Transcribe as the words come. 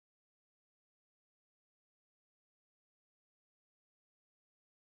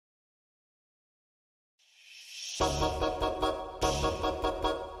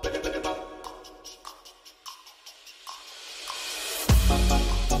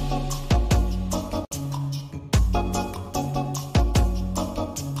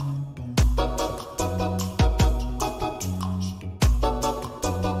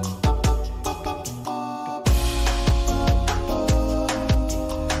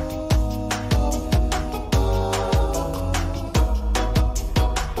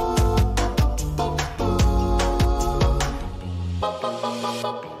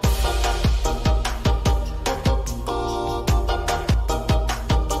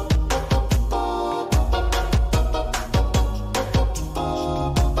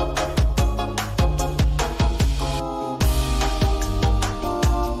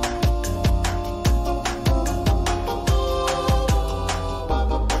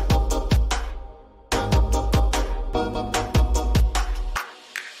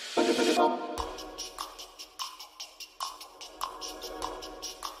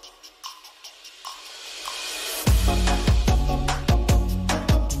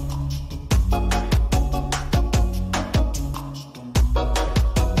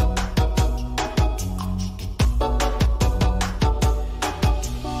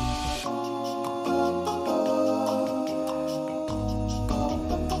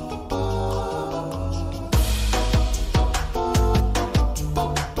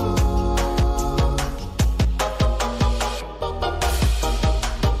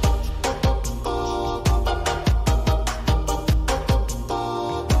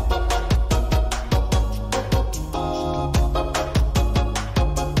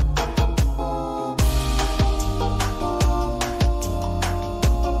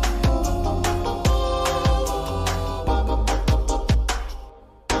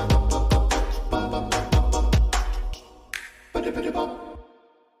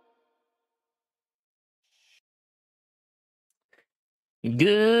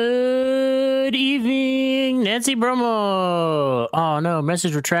Good evening, Nancy Bromo. Oh no,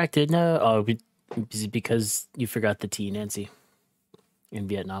 message retracted. No, oh, because you forgot the T, Nancy, in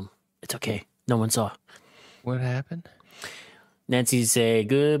Vietnam. It's okay. No one saw. What happened? Nancy say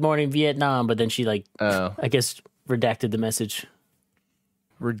good morning, Vietnam, but then she I guess redacted the message.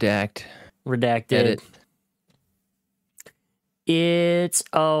 Redacted. Edit. It's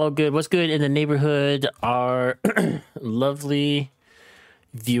all good. What's good in the neighborhood? Our lovely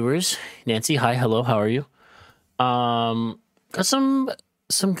viewers. Nancy, hi, hello, how are you? Got some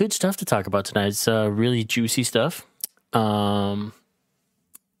good stuff to talk about tonight. It's really juicy stuff. And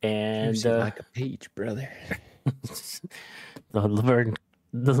juicy like a peach, brother. the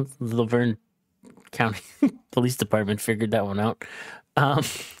Laverne County Police Department figured that one out.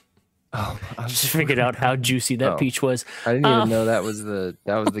 Just figured out how juicy that peach was. I didn't even know that was the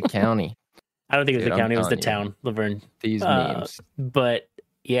county. I don't think it was the county, it was the town, Laverne. These memes. But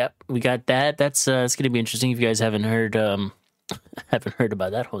yeah, we got that. That's it's gonna be interesting if you guys haven't heard about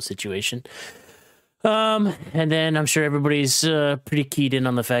that whole situation. And then I'm sure everybody's pretty keyed in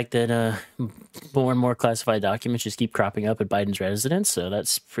on the fact that more and more classified documents just keep cropping up at Biden's residence, so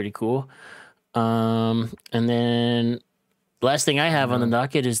that's pretty cool. And then last thing I have on the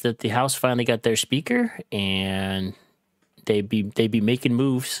docket is that the House finally got their speaker, and they be making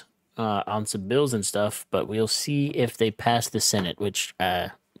moves on some bills and stuff, but we'll see if they pass the Senate, which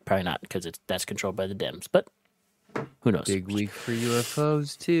probably not, because that's controlled by the Dems, but who knows. Big week for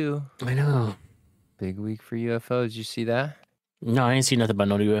UFOs too. I know. Big week for UFOs. You see that? No, I ain't see nothing about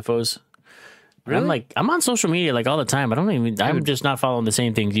no UFOs. Really? I'm on social media all the time. I'm just not following the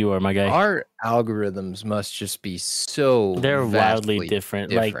same things you are, my guy. Our algorithms must just be so they're wildly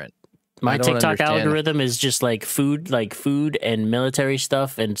different. Like my TikTok algorithm is just like food and military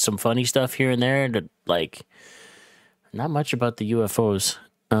stuff and some funny stuff here and there. Not much about the UFOs.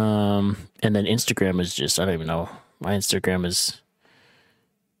 And then Instagram is just, I don't even know. My Instagram is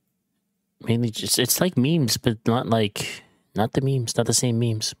mainly just, it's like memes, but not the memes, not the same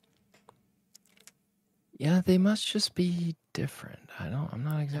memes. Yeah, they must just be different. I'm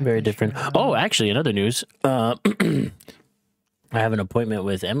not exactly very different. Sure. Oh, actually, in other news, I have an appointment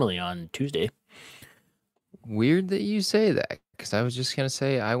with Emily on Tuesday. Weird that you say that, because I was just gonna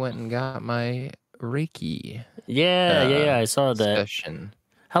say I went and got my Reiki. Yeah, I saw that. Session.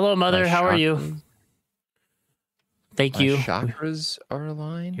 Hello, Mother. How are you? Thank you. Chakras are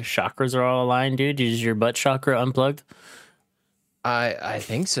aligned. Your chakras are all aligned, dude. Is your butt chakra unplugged? I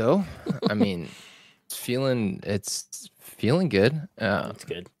think so. I mean, it's feeling good. That's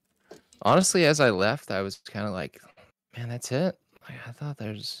good. Honestly, as I left, I was kind of like, man, that's it. Like, I thought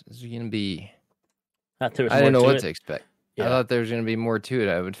there's gonna be. I didn't know what to expect. Yeah. I thought there was gonna be more to it.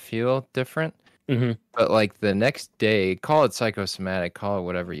 I would feel different. Mm-hmm. But like the next day, call it psychosomatic, call it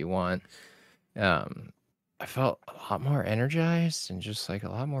whatever you want. I felt a lot more energized and just like a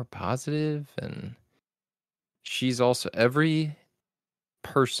lot more positive. And she's also every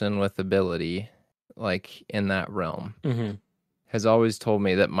person with ability, like in that realm, Mm-hmm. has always told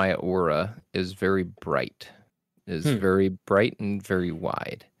me that my aura is very bright, very bright and very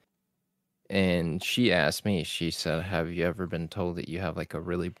wide. And she asked me, she said, have you ever been told that you have like a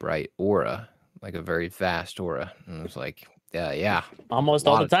really bright aura, like a very vast aura? And I was like, yeah, Almost a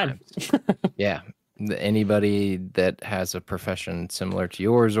all lot the of time. times. Yeah. Anybody that has a profession similar to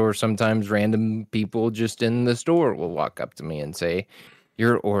yours, or sometimes random people just in the store will walk up to me and say,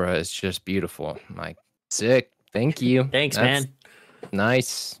 your aura is just beautiful. I'm like, sick. Thank you. Thanks, That's man.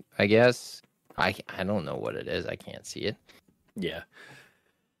 nice, I guess. I don't know what it is. I can't see it. Yeah.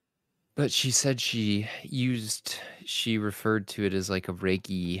 But she said she referred to it as like a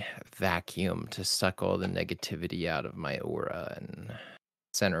Reiki vacuum to suck all the negativity out of my aura and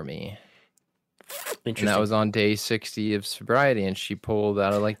center me. And that Interesting. was on day 60 of sobriety, and she pulled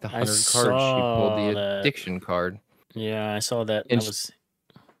out of like the I 100 cards. She pulled the saw that. addiction card. Yeah, I saw that. And I was.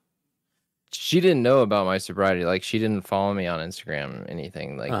 she didn't know about my sobriety. Like, she didn't follow me on Instagram or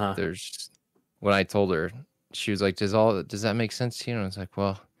anything. Like, when I told her, she was like, does that make sense to you? And I was like,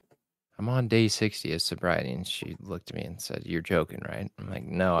 well, I'm on day 60 of sobriety. And she looked at me and said, you're joking, right? I'm like,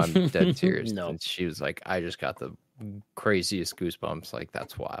 no, I'm dead serious. No. And she was like, I just got the craziest goosebumps. Like,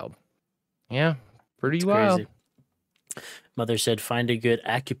 that's wild. Yeah, pretty It's wild. crazy. Mother said, find a good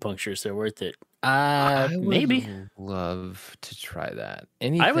acupuncturist. They're worth it. I Maybe. would love to try that.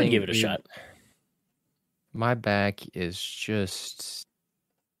 I would give it a shot. My back is just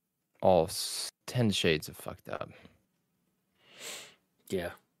all 10 shades of fucked up.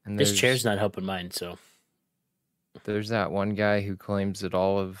 Yeah. And this chair's not helping mine, so. There's that one guy who claims that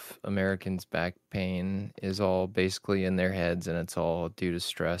all of Americans' back pain is all basically in their heads, and it's all due to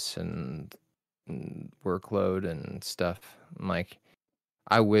stress and workload and stuff. I'm like,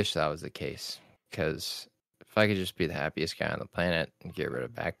 I wish that was the case, because if I could just be the happiest guy on the planet and get rid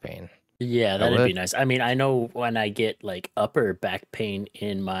of back pain. Yeah, that'd be nice. I mean, I know when I get like upper back pain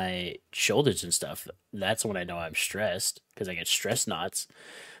in my shoulders and stuff, that's when I know I'm stressed, because I get stress knots.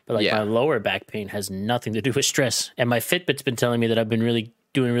 But like my lower back pain has nothing to do with stress. And my Fitbit's been telling me that I've been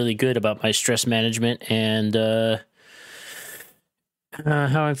doing really good about my stress management and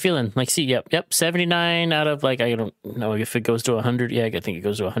how I'm feeling. Like, see, yep, 79 out of, like, I don't know if it goes to 100. Yeah, I think it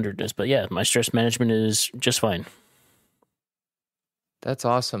goes to 100. But yeah, my stress management is just fine. That's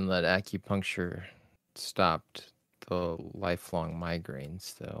awesome that acupuncture stopped the lifelong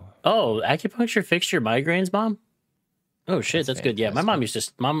migraines, though. Oh, acupuncture fixed your migraines, Mom? Oh shit, that's good. Yeah, my mom used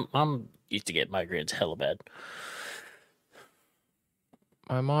to get migraines hella bad.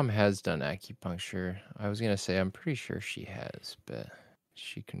 My mom has done acupuncture. I was gonna say I'm pretty sure she has, but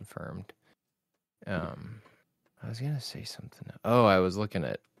she confirmed. I was gonna say something. Oh, I was looking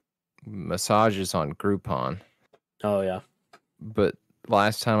at massages on Groupon. Oh yeah. But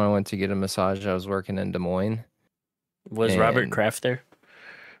last time I went to get a massage, I was working in Des Moines. Was Robert Kraft there?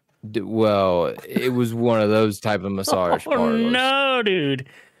 Well, it was one of those type of massage parlors. No, dude.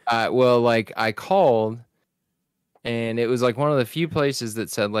 Well, like, I called, and it was like one of the few places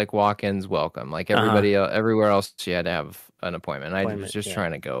that said like walk-ins welcome. Like everybody else, everywhere else, you had to have an appointment. I was just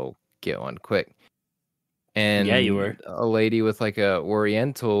trying to go get one quick. And yeah, you were a lady with like a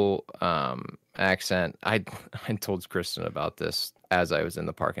Oriental accent. I told Kristen about this as I was in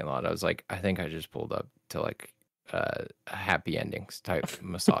the parking lot. I was like, I think I just pulled up to like a happy endings type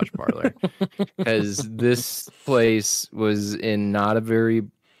massage parlor, because this place was in not a very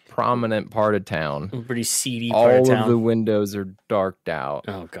prominent part of town. Pretty seedy part of town. All of the windows are darked out.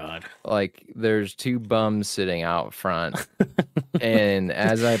 Oh god. Like, there's two bums sitting out front. And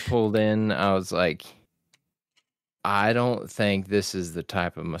as I pulled in, I was like, I don't think this is the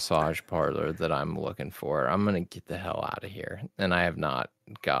type of massage parlor that I'm looking for. I'm going to get the hell out of here. And I have not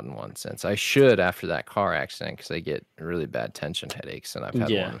gotten one since. I should after that car accident, because I get really bad tension headaches, and I've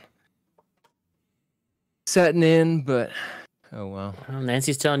had one setting in, but oh well.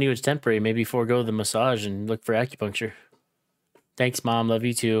 Nancy's telling you it's temporary. Maybe forego the massage and look for acupuncture. Thanks, Mom. Love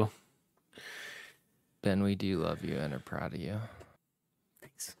you too. Ben, we do love you and are proud of you.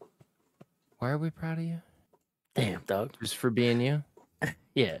 Thanks. Why are we proud of you? Damn, dog. Just for being you?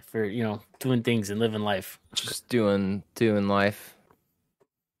 Yeah, for, doing things and living life. Just doing life.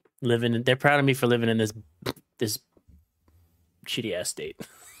 They're proud of me for living in this shitty ass state.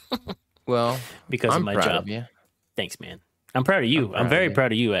 Well, because of my job. Of you. Thanks, man. I'm proud of you. I'm very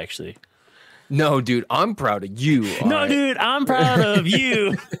proud of you, actually. No, dude, I'm proud of you. No, dude, I'm proud of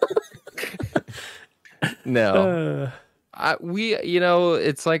you. No.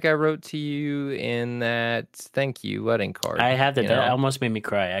 It's like I wrote to you in that thank you wedding card. I have that. That almost made me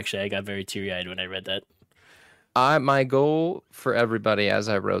cry. Actually, I got very teary-eyed when I read that. My goal for everybody as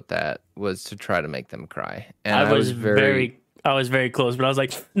I wrote that was to try to make them cry. And I was very close, but I was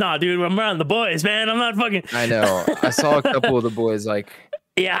like, nah, dude, I'm around the boys, man. I'm not fucking. I know. I saw a couple of the boys I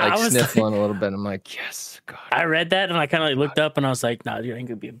was sniffling a little bit. I'm like, yes, God. I read that and I kind of looked up and I was like, nah, dude, I ain't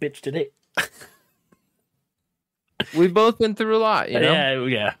gonna be a bitch today. We've both been through a lot, you know?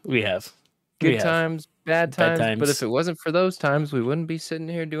 Yeah, we have. Good times, bad times. But if it wasn't for those times, we wouldn't be sitting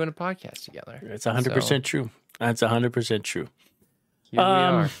here doing a podcast together. It's 100% true. That's 100% true. Here we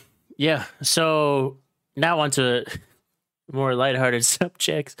are. Yeah. So now on to more lighthearted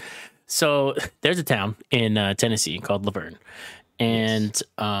subjects. So there's a town in Tennessee called Laverne, and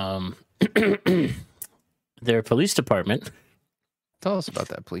their police department. Tell us about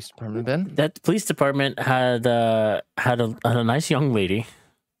that police department, Ben. That police department had a nice young lady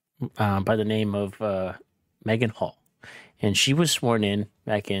by the name of Megan Hall, and she was sworn in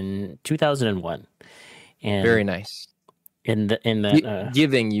back in 2001. And very nice. In that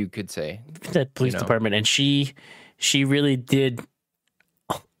giving, you could say, that police department, and she really did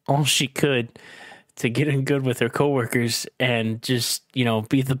all she could to get in good with her coworkers and just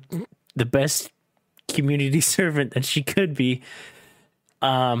be the best community servant that she could be.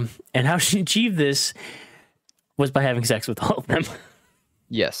 And how she achieved this was by having sex with all of them.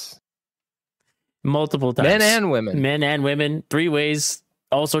 Yes. Multiple times. Men and women, 3 ways,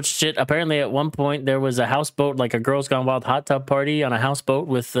 all sorts of shit. Apparently at one point there was a houseboat, like a Girls Gone Wild hot tub party on a houseboat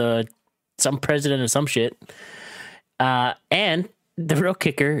with some president or some shit. And the real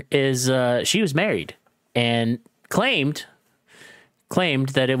kicker is she was married and claimed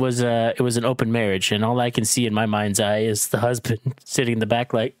that it was an open marriage, and all I can see in my mind's eye is the husband sitting in the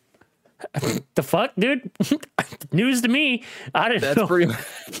back like, the fuck, dude? News to me. I didn't know.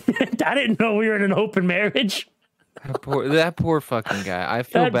 I didn't know we were in an open marriage. That poor fucking guy. I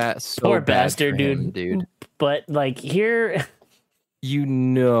feel bad. So poor bad bastard, for him, dude. But like here,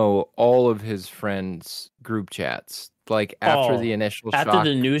 all of his friends' group chats. Like after the initial shock after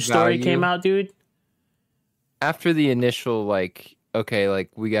the news story came out, dude. After the initial okay,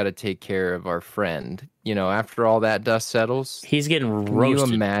 we got to take care of our friend. After all that dust settles, he's getting roasted. Can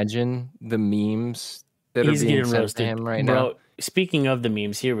you imagine the memes that are being sent to him right now? Speaking of the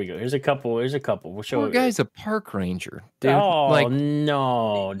memes, here we go. Here's a couple. We'll show you. Poor guy's a park ranger, dude. Oh,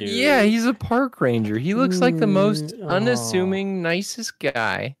 no, dude. Yeah, he's a park ranger. He looks like the most unassuming, nicest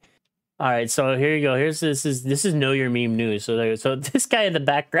guy. All right, so here you go. This is Know Your Meme news. So this guy in the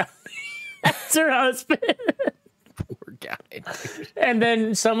background, that's her husband. Poor guy, dude. And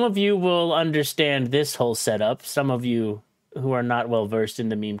then some of you will understand this whole setup. Some of you who are not well versed in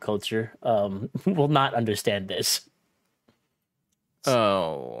the meme culture will not understand this.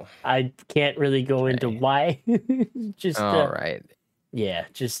 Oh, I can't really go into why. Just all right. Yeah,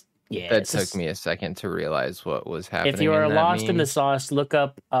 That took me a second to realize what was happening. If you are lost in the sauce, look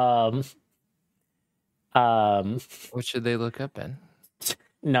up. What should they look up in?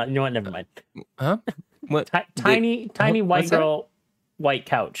 No, you know what? Never mind. Huh? What? Tiny white girl, white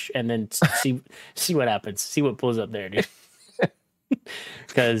couch, and then see what happens. See what pulls up there, dude.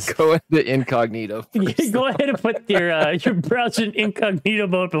 Because go into incognito. Go ahead and put your browser in incognito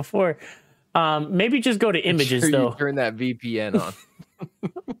mode before. Maybe just go to images though. Turn that VPN on.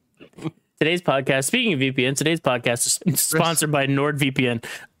 Today's podcast. Speaking of VPN, today's podcast is sponsored by NordVPN.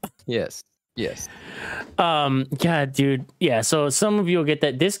 Yes. God, dude. Yeah. So some of you will get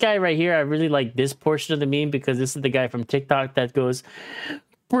that. This guy right here, I really like this portion of the meme because this is the guy from TikTok that goes,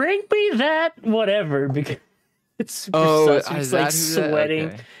 "Bring me that whatever," because it's super sus. He's like sweating,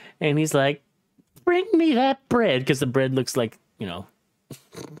 okay. And he's like, "Bring me that bread," because the bread looks like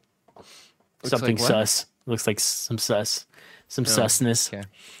something sus. Looks like some sus. Some susness. Okay.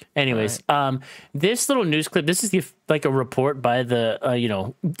 Anyways, right. This little news clip, this is a report by the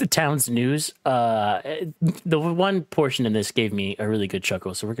town's news. The one portion in this gave me a really good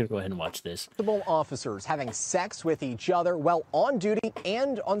chuckle, so we're going to go ahead and watch this. Multiple officers having sex with each other while on duty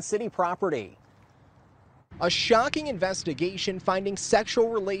and on city property. A shocking investigation finding sexual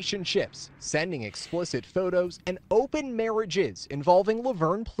relationships, sending explicit photos, and open marriages involving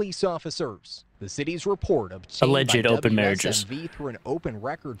Laverne police officers. The city's report obtained alleged by open marriages through an open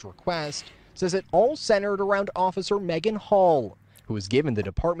records request says it all centered around Officer Megan Hall, who was given the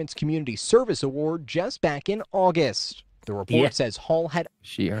department's Community Service Award just back in August. The report says Hall had...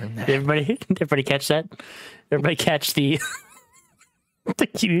 She earned that. Everybody catch that? Everybody catch the... the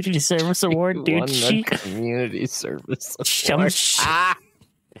Community Service Award, dude. Community Service Award.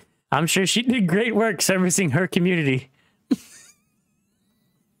 I'm sure she did great work servicing her community.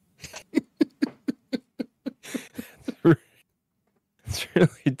 It's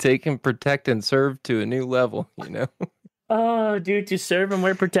really taking protect and serve to a new level, you know? Oh, dude, to serve and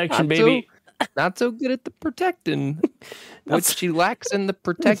wear protection, Not baby. Not so good at the protecting. What she lacks in the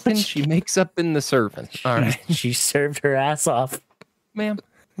protecting, she makes up in the serving. All right. She served her ass off. Ma'am.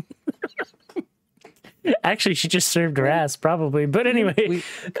 Actually, she just served her ass, probably. But anyway. We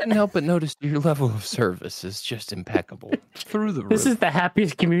couldn't help but notice your level of service is just impeccable. Through the roof. This is the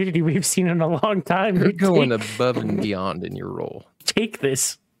happiest community we've seen in a long time. You're going above and beyond in your role. Take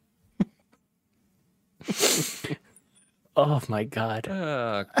this. Oh, my God.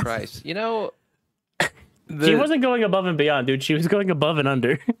 Oh, Christ. You know... She wasn't going above and beyond, dude. She was going above and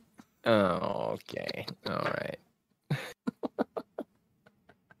under. Oh, okay. All right.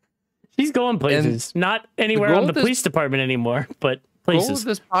 She's going places. Not anywhere on the police department anymore, but places. The goal of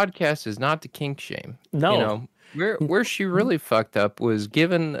this podcast is not to kink shame. No. You know, where she really fucked up was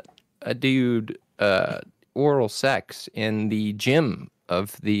giving a dude oral sex in the gym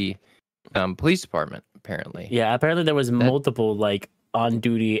of the police department, apparently. Yeah, apparently there was multiple, like, on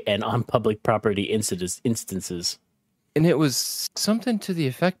duty and on public property instances. And it was something to the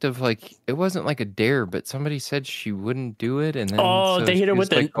effect of, like, it wasn't like a dare, but somebody said she wouldn't do it, and then they hit her with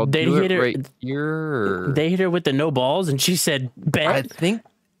the they hit her right here. Or... They hit her with the no balls, and she said, "Bet." I think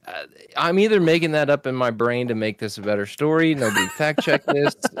I'm either making that up in my brain to make this a better story. Nobody fact check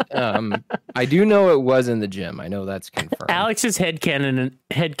this. I do know it was in the gym. I know that's confirmed. Alex's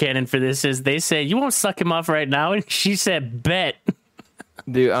headcanon for this is they say, "You won't suck him off right now," and she said, "Bet."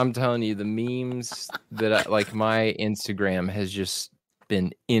 Dude, I'm telling you, the memes that like my Instagram has just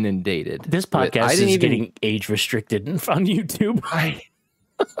been inundated. This podcast is getting age restricted on YouTube.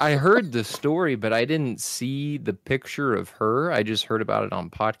 I heard the story, but I didn't see the picture of her. I just heard about it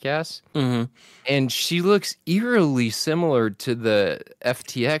on podcasts. Mm-hmm. And she looks eerily similar to the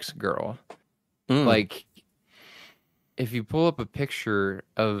FTX girl. Like, if you pull up a picture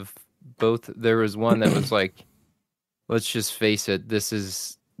of both, there was one that was like, let's just face it, this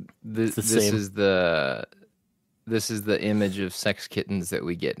is the image of sex kittens that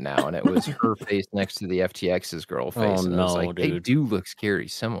we get now, and it was her face next to the FTX's girl face. Oh, and no, I was like, dude. they do look scary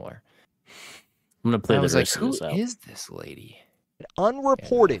similar. I'm gonna play I the was like, rest of who this out. is this lady?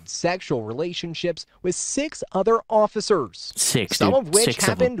 Unreported sexual relationships with 6 other officers. Some of which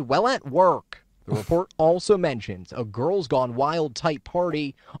happened while at work. The report also mentions a Girls Gone Wild type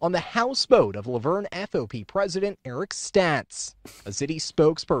party on the houseboat of Laverne FOP President Eric Statz. A city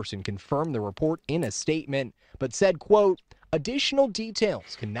spokesperson confirmed the report in a statement, but said, quote, "Additional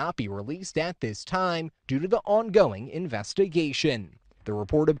details cannot be released at this time due to the ongoing investigation." The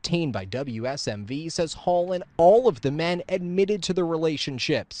report obtained by WSMV says Hall and all of the men admitted to the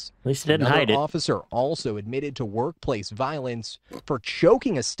relationships. At least they didn't Another hide it. officer also admitted to workplace violence for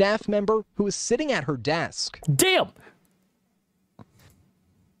choking a staff member who was sitting at her desk. Damn!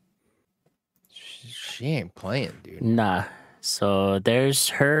 She ain't playing, dude. Nah. So there's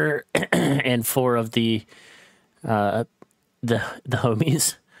her and 4 of the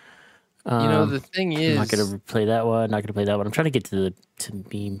homies. You know, the thing is, I'm not gonna play that one. Not gonna play that one. I'm trying to get to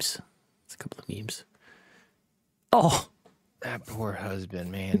memes. It's a couple of memes. Oh, that poor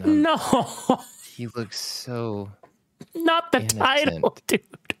husband, man. no, He looks so not the innocent. title, dude.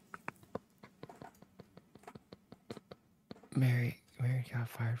 Mary got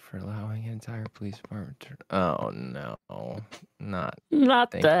fired for allowing an entire police department to... Oh, no. Not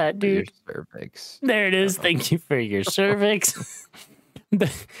that, dude. Your cervix. There it is. Thank you for your cervix.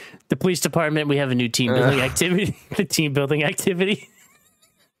 The police department, we have a new team building activity. The team building activity.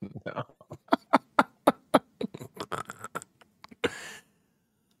 No.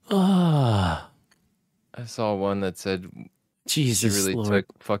 Oh, I saw one that said Jesus she really Lord.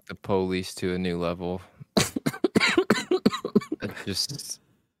 took fuck the police to a new level. It just...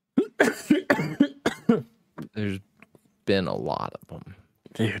 There's been a lot of them.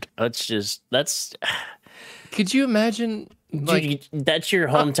 Dude, that's... Could you imagine... Like, dude, that's your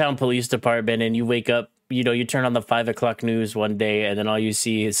hometown police department, and you wake up, you turn on the 5 o'clock news one day, and then all you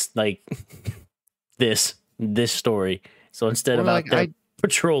see is like this story. So instead of out there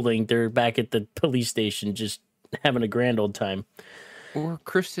patrolling, they're back at the police station just having a grand old time. Or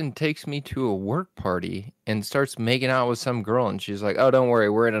Kristen takes me to a work party and starts making out with some girl, and she's like, "Oh, don't worry,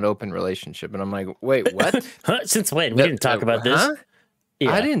 we're in an open relationship." And I'm like, "Wait, what? Since when? We didn't talk about this. Huh?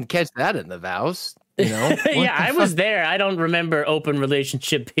 Yeah. I didn't catch that in the vows." You know? Yeah, I was there. I don't remember open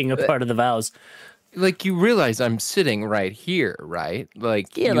relationship being a part of the vows. Like, you realize I'm sitting right here, right?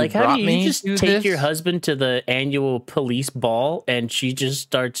 Like, yeah, like how do you just take this? your husband to the annual police ball and she just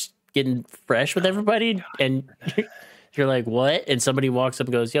starts getting fresh with everybody, and you're like, what? And somebody walks up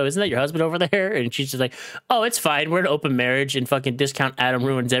and goes, yo, isn't that your husband over there? And she's just like, oh, it's fine. We're an open marriage, and fucking discount Adam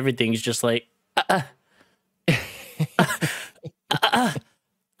ruins everything. He's just like,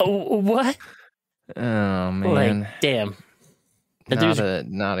 what? Oh man, Like, damn.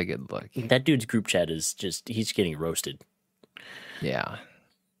 Not a good look. That dude's group chat is just, he's getting roasted. Yeah,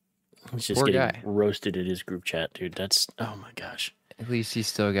 He's just Poor getting guy. roasted in his group chat, dude. That's, oh my gosh. at least he's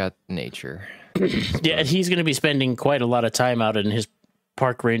still got nature. Yeah, and he's going to be spending quite a lot of time out in his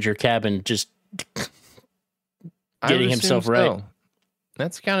park ranger cabin just I getting would himself assume right. so.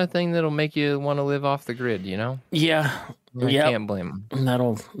 That's the kind of thing that'll make you want to live off the grid, you know? Yeah. I Yep. can't blame him.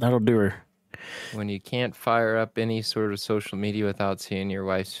 That'll do her. When you can't fire up any sort of social media without seeing your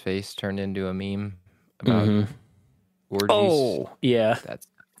wife's face turned into a meme about orgies. Oh, yeah. That's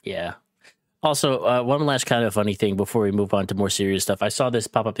Yeah. Also, one last kind of funny thing before we move on to more serious stuff. I saw this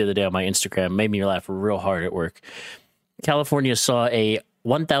pop up the other day on my Instagram. Made me laugh real hard at work. California saw a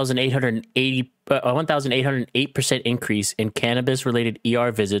 1,808% increase in cannabis-related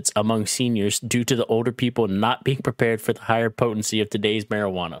ER visits among seniors due to the older people not being prepared for the higher potency of today's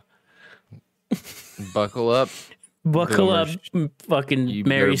marijuana. buckle up. Buckle Boomers. up, fucking You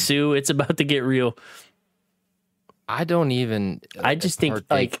Mary better- Sue. It's about to get real. I don't even. I just think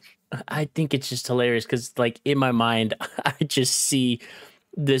partake. I think it's just hilarious because like in my mind I just see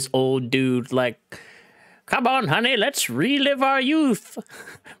this old dude like, come on honey, let's relive our youth.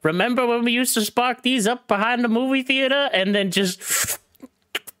 Remember when we used to spark these up behind the movie theater? And then just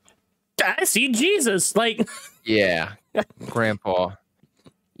I see Jesus. Like, Yeah, Grandpa,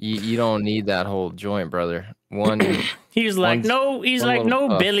 you don't need that whole joint, brother. One, he's like, One's- no, he's one like, little no,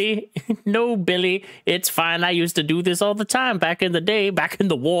 puff. Billy, no, Billy, it's fine. I used to do this all the time back in the day, back in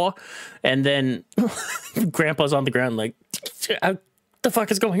the war. And then Grandpa's on the ground like, the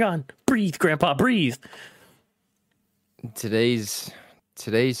fuck is going on? Breathe, Grandpa, breathe. today's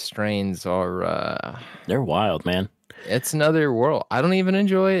strains are. They're wild, man. It's another world. I don't even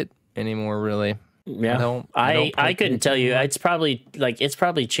enjoy it anymore, really. Yeah, don't I partake couldn't tell you. anymore. It's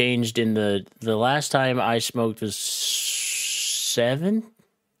probably changed in the last time I smoked was 7,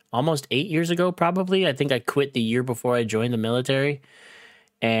 almost 8 years ago. Probably, I think I quit the year before I joined the military,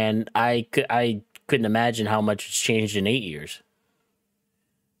 and I couldn't imagine how much it's changed in 8 years.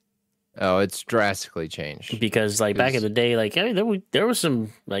 Oh, it's drastically changed. Because like back in Because- the day, like I mean, there was some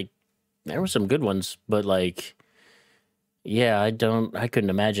good ones, but like, yeah, I couldn't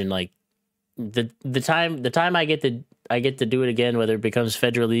imagine like the time I get to do it again, whether it becomes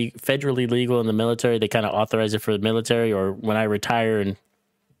federally legal in the military, they kind of authorize it for the military, or when I retire in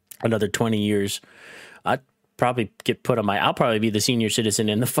another 20 years, I'd probably get put on I'll probably be the senior citizen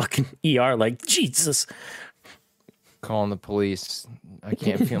in the fucking ER. Like, Jesus. Calling the police. I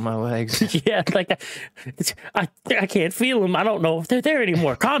can't feel my legs. Yeah, like I can't feel them. I don't know if they're there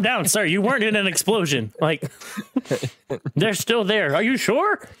anymore. Calm down, sir. You weren't in an explosion. Like, they're still there. Are you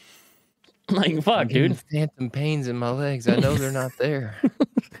sure? Like, fuck, dude. Phantom pains in my legs. I know they're not there.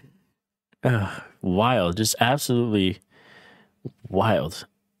 Wild, just absolutely wild.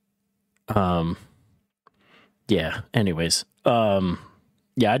 Yeah. Anyways,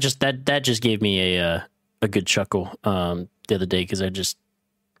 yeah. I just that just gave me a good chuckle the other day because I just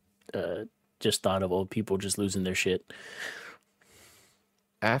thought of old people just losing their shit.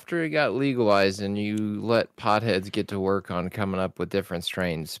 After it got legalized and you let potheads get to work on coming up with different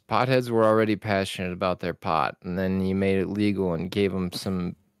strains, potheads were already passionate about their pot, and then you made it legal and gave them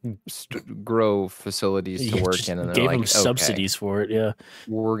some grow facilities to Yeah, work just in, and they're gave like, them okay, subsidies for it. Yeah.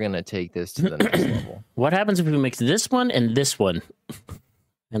 we're gonna take this to the next level. What happens if we mix this one and this one,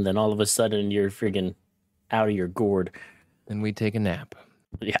 and then all of a sudden you're friggin' out of your gourd? Then we take a nap.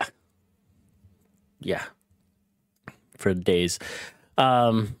 Yeah. Yeah. For days.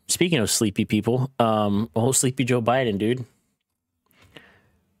 Speaking of sleepy people, old sleepy Joe Biden, dude.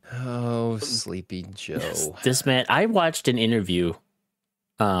 Oh, sleepy Joe. This man, I watched an interview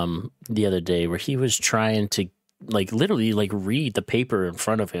the other day where he was trying to like literally like read the paper in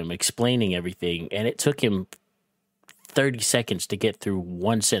front of him explaining everything, and it took him 30 seconds to get through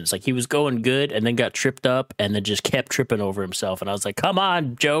one sentence. Like he was going good and then got tripped up and then just kept tripping over himself, and I was like, come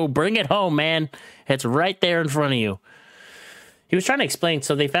on, Joe, bring it home, man. It's right there in front of you. He was trying to explain.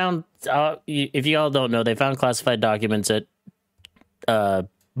 So they found, if you all don't know, they found classified documents at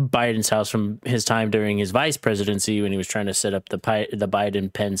Biden's house from his time during his vice presidency when he was trying to set up the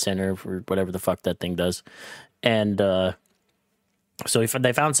Biden Penn Center for whatever the fuck that thing does. And so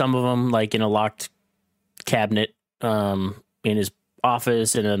they found some of them like in a locked cabinet in his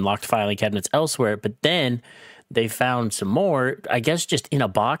office and then locked filing cabinets elsewhere. But then they found some more, I guess, just in a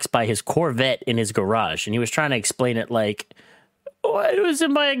box by his Corvette in his garage. And he was trying to explain it like, oh, it was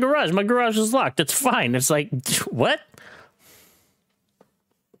in my garage. My garage is locked. It's fine. It's like, what?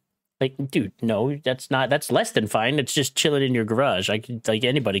 Like, dude, no, that's less than fine. It's just chilling in your garage. Like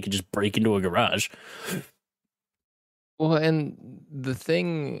anybody could just break into a garage. Well, and the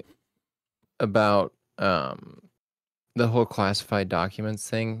thing about the whole classified documents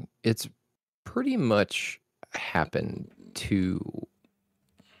thing, it's pretty much happened to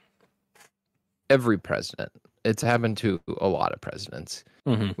every president. It's happened to a lot of presidents,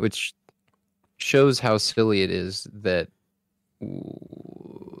 which shows how silly it is that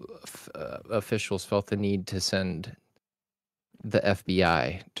officials felt the need to send the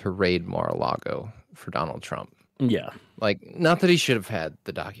FBI to raid Mar-a-Lago for Donald Trump. Yeah. Like, not that he should have had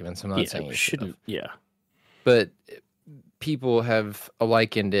the documents. I'm not saying he shouldn't. Yeah. But people have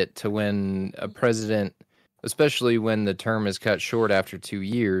likened it to when a president, especially when the term is cut short after 2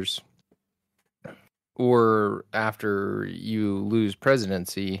 years, or after you lose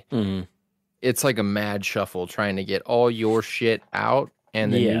presidency, it's like a mad shuffle trying to get all your shit out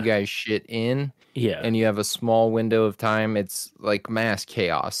and the new guy's shit in. Yeah. And you have a small window of time. It's like mass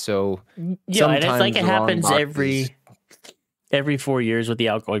chaos. So yeah, and it's like it happens every 4 years with the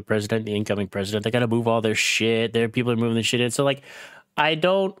outgoing president, the incoming president. They got to move all their shit. People are moving the shit in. So like,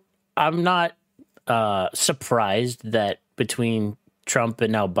 I'm not surprised that between Trump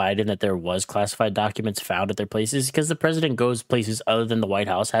and now Biden that there was classified documents found at their places, because the president goes places other than the White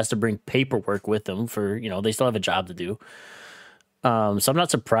House, has to bring paperwork with them for, they still have a job to do. So I'm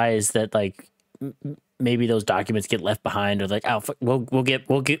not surprised that like maybe those documents get left behind, or like, oh, we'll get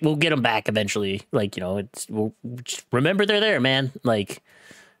them back eventually. Like, we'll just remember they're there, man. Like,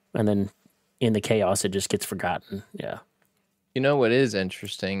 and then in the chaos, it just gets forgotten. Yeah. What is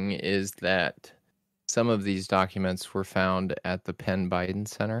interesting is that some of these documents were found at the Penn Biden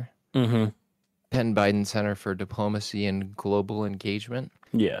Center. Penn Biden Center for Diplomacy and Global Engagement.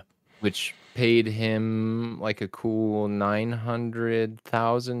 Yeah. Which paid him like a cool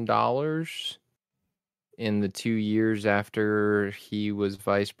 $900,000 in the 2 years after he was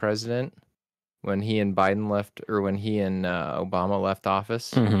vice president, when he and Biden left, or when he and Obama left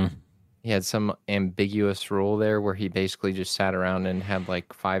office. He had some ambiguous role there where he basically just sat around and had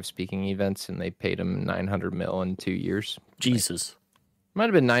like 5 speaking events, and they paid him $900 million in 2 years. Jesus. Might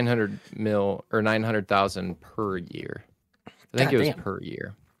have been $900 million or $900,000 per year. I think it was per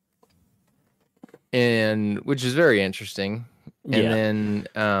year. And which is very interesting. And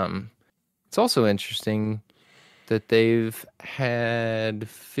then it's also interesting that they've had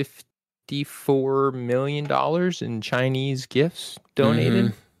 $54 million in Chinese gifts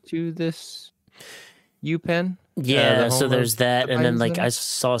donated to this UPenn. Yeah, so there's that. And then like I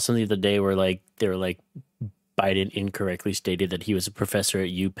saw something the other day where like they were like Biden incorrectly stated that he was a professor at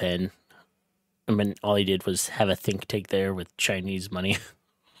UPenn. I mean, all he did was have a think tank there with Chinese money.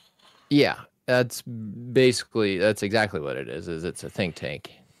 Yeah. That's exactly what it is it's a think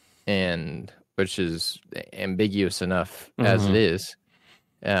tank, and which is ambiguous enough as it is.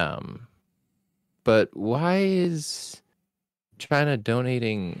 But why is China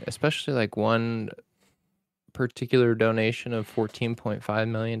donating, especially like one particular donation of $14.5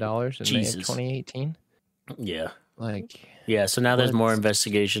 million in May of 2018? Yeah. Like, yeah, so now there's more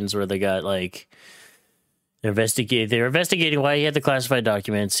investigations where they got like they're investigating why he had the classified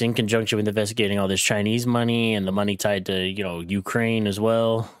documents in conjunction with investigating all this Chinese money and the money tied to, Ukraine as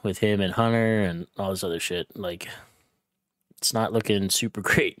well with him and Hunter and all this other shit. Like, it's not looking super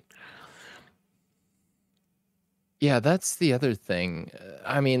great. Yeah, that's the other thing.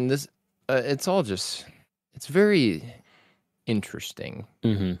 I mean, this, it's all just, it's very interesting,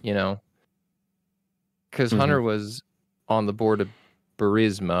 because Hunter was on the board of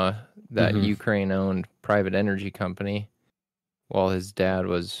Burisma, that Ukraine-owned private energy company, while his dad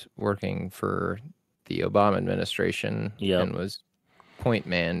was working for the Obama administration and was point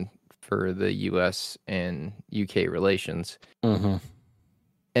man for the U.S. and UK relations. And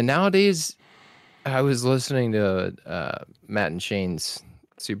nowadays, I was listening to Matt and Shane's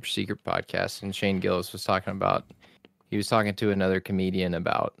Super Secret podcast, and Shane Gillis was talking to another comedian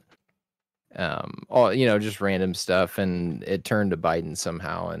about just random stuff, and it turned to Biden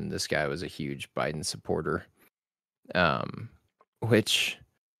somehow, and this guy was a huge Biden supporter, which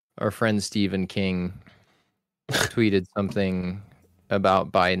our friend Stephen King tweeted something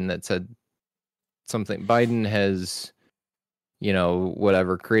about Biden that said something Biden has,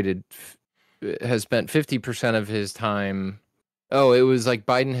 has spent 50% of his time. Oh, it was like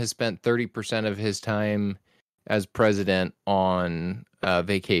Biden has spent 30% of his time as president on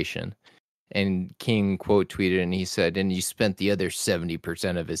vacation. And King quote tweeted, and he said, "And you spent the other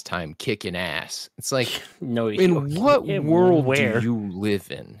 70% of his time kicking ass." It's like, No, in what world where? do you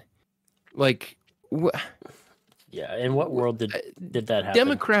live in? Like, Yeah, in what world did that happen?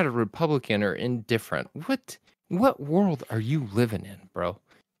 Democrat or Republican are indifferent. What world are you living in, bro?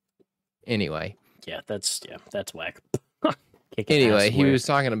 Anyway. Yeah, that's whack. Anyway, he was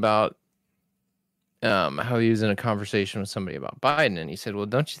talking about how he was in a conversation with somebody about Biden, and he said, "Well,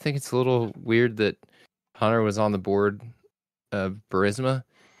 don't you think it's a little weird that Hunter was on the board of Burisma?"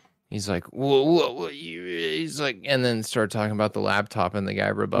 He's like, "Whoa, he's like," and then started talking about the laptop, and the guy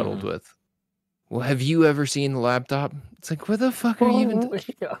rebutted with, "Well, have you ever seen the laptop?" It's like, what the fuck are you even?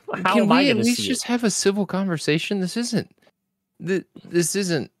 How Can am I we at going to least see just it? have a civil conversation? This isn't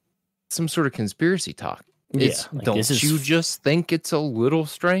some sort of conspiracy talk. It's don't you just think it's a little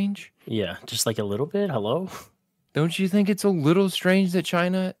strange? Yeah, just like a little bit. Hello? Don't you think it's a little strange that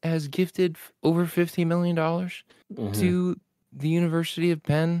China has gifted over $50 million to the University of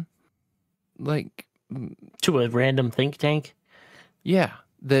Penn? Like, to a random think tank? Yeah,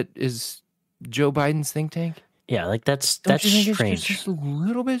 that is Joe Biden's think tank. Yeah, like that's strange. It's just a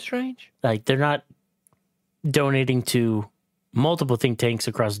little bit strange. Like they're not donating to multiple think tanks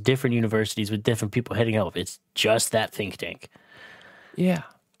across different universities with different people heading up. It's just that think tank. Yeah.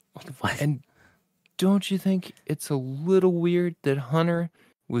 What? And don't you think it's a little weird that Hunter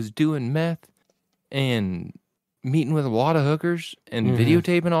was doing meth and meeting with a lot of hookers and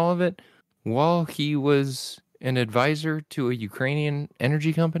videotaping all of it while he was an advisor to a Ukrainian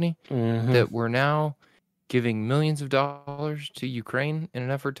energy company that we're now giving millions of dollars to Ukraine in an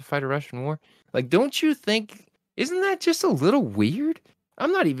effort to fight a Russian war? Like, don't you think, isn't that just a little weird?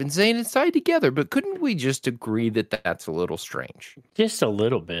 I'm not even saying it's tied together, but couldn't we just agree that that's a little strange? Just a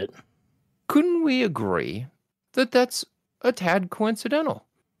little bit. Couldn't we agree that that's a tad coincidental?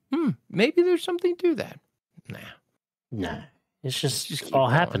 Maybe there's something to that. Nah. It's just all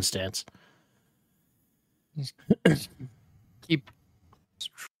happenstance. Just keep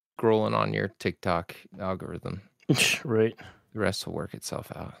scrolling on your TikTok algorithm. Right. The rest will work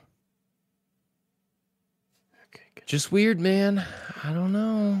itself out. Okay, good. Just weird, man. I don't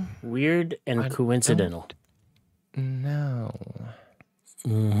know. Weird and coincidental. No.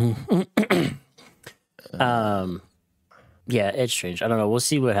 Yeah, it's strange. I don't know. We'll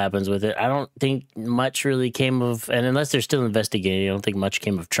see what happens with it. I don't think much really came of, and unless they're still investigating, I don't think much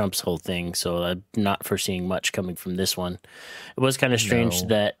came of Trump's whole thing. So I'm not foreseeing much coming from this one. It was kind of strange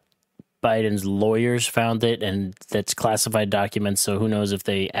that Biden's lawyers found it, and that's classified documents. So who knows if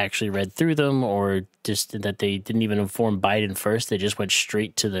they actually read through them or just that they didn't even inform Biden first. They just went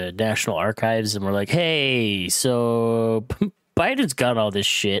straight to the National Archives and were like, "Hey, so Biden's got all this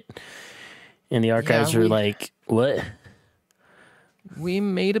shit." And the archives were like, "What? We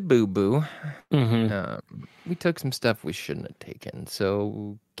made a boo-boo. We took some stuff we shouldn't have taken.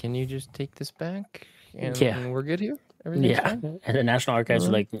 So can you just take this back? And we're good here? Everything's fine?" And the National Archives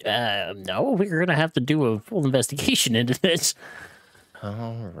are like, "No, we're going to have to do a full investigation into this."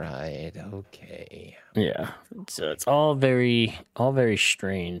 All right. Okay. Yeah. So it's all very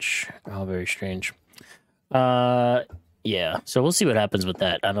strange. All very strange. Yeah. So we'll see what happens with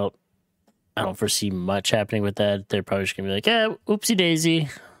that. I don't foresee much happening with that. They're probably just gonna be like, oopsie daisy.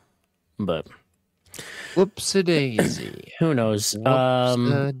 But whoopsie daisy. Who knows?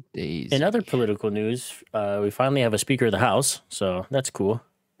 Daisy. In other political news, we finally have a Speaker of the House, so that's cool.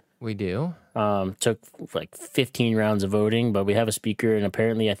 We do. Took like 15 rounds of voting, but we have a speaker, and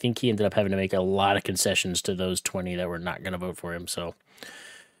apparently I think he ended up having to make a lot of concessions to those 20 that were not going to vote for him. So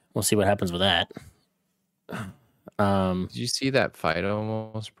we'll see what happens with that. Did you see that fight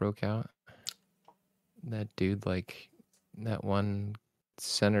almost broke out? That dude, like, that one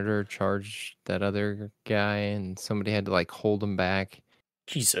senator charged that other guy, and somebody had to, like, hold him back.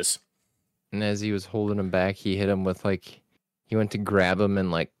 Jesus. And as he was holding him back, he hit him with, like, he went to grab him and,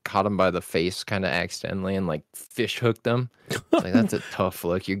 like, caught him by the face kind of accidentally and, like, fish hooked him. Like, that's a tough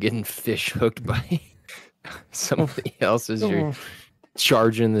look. You're getting fish hooked by somebody else as you're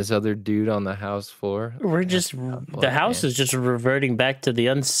charging this other dude on the house floor. We're just the house is just reverting back to the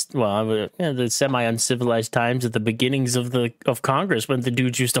the semi-uncivilized times at the beginnings of Congress when the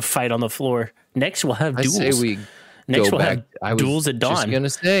dudes used to fight on the floor. Next we'll have duels. I say we Next go we'll back. have duels at dawn. I was just gonna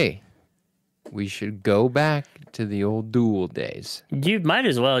say we should go back to the old duel days. You might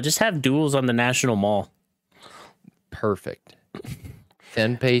as well just have duels on the National Mall. Perfect.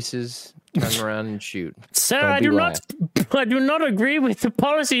 10 paces. Turn around and shoot. Sir, I do not agree with the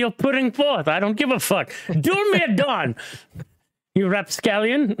policy you're putting forth. I don't give a fuck. Duel me at dawn, you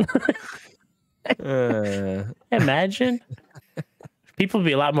rapscallion. Imagine People would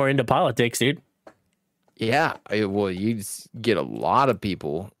be a lot more into politics, dude. Yeah, well, you'd get a lot of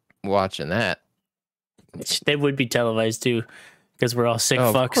people watching that. They would be televised too, because we're all sick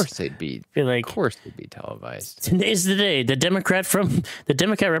fucks. Of course they'd be. Feel like, of course they'd be televised. Today's the day. The Democrat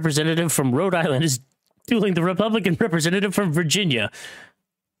representative from Rhode Island is dueling the Republican representative from Virginia.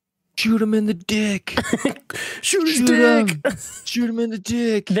 Shoot him in the dick. Shoot his dick. Shoot him in the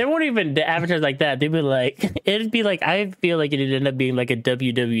dick. They won't even advertise like that. They'd be like, it'd be like, I feel like it'd end up being like a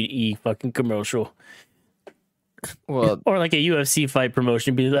WWE fucking commercial. Well, or like a UFC fight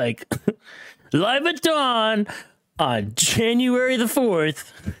promotion. Be like, live at dawn on January the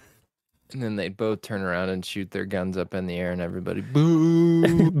 4th. And then they'd both turn around and shoot their guns up in the air, and everybody,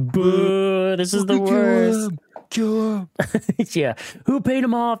 boo, boo, this is the worst. Kill him. Yeah, who paid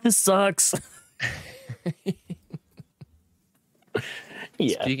him off? This sucks.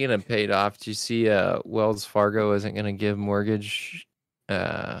 Yeah. Speaking of paid off, do you see Wells Fargo isn't going to give mortgage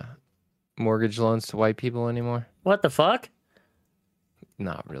loans to white people anymore? What the fuck?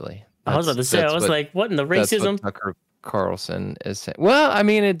 Not really. I was about to say, I was like, what in the racism? That's what Tucker Carlson is saying. Well, I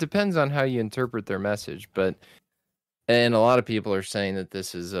mean, it depends on how you interpret their message, and a lot of people are saying that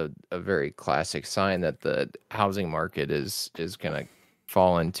this is a very classic sign that the housing market is going to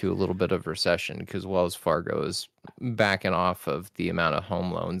fall into a little bit of recession because Wells Fargo is backing off of the amount of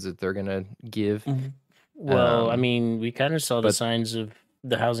home loans that they're going to give. Well, I mean, we kind of saw the signs of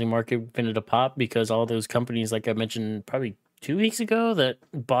the housing market finna to pop because all those companies, like I mentioned probably 2 weeks ago, that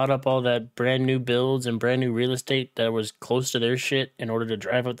bought up all that brand new builds and brand new real estate that was close to their shit in order to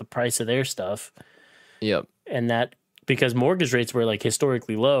drive up the price of their stuff. Yep. And that because mortgage rates were like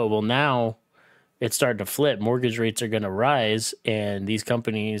historically low. Well, now it's starting to flip. Mortgage rates are going to rise, and these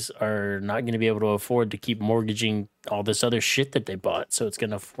companies are not going to be able to afford to keep mortgaging all this other shit that they bought. So it's going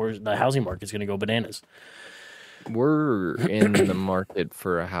to force the housing market's going to go bananas. We're in the market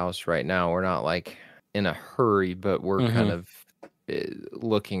for a house right now. We're not like in a hurry, but we're kind of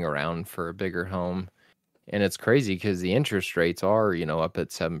looking around for a bigger home. And it's crazy because the interest rates are, up at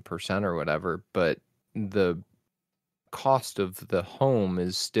 7% or whatever, but the cost of the home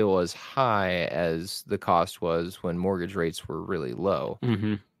is still as high as the cost was when mortgage rates were really low.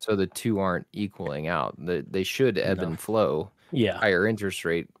 So the two aren't equaling out. They should ebb and flow. Yeah. Higher interest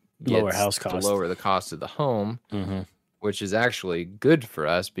rate lower house cost, lower the cost of the home, which is actually good for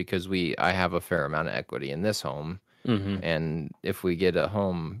us because I have a fair amount of equity in this home. And if we get a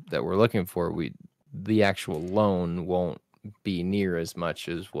home that we're looking for, the actual loan won't be near as much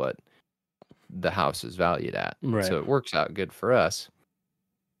as what the house is valued at. Right. So it works out good for us.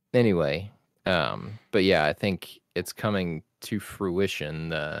 Anyway, but yeah, I think it's coming to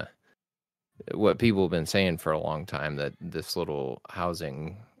fruition, what people have been saying for a long time, that this little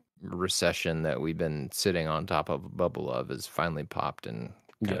housing recession that we've been sitting on top of a bubble of is finally popped and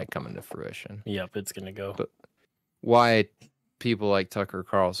kind of coming to fruition. Yep, it's going to go. But why people like Tucker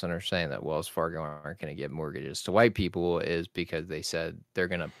Carlson are saying that Wells Fargo aren't going to give mortgages to white people is because they said they're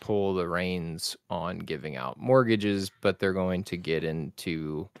going to pull the reins on giving out mortgages, but they're going to get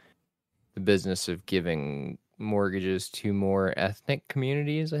into the business of giving mortgages to more ethnic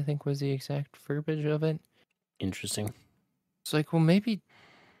communities, I think was the exact verbiage of it. Interesting. It's like, well, maybe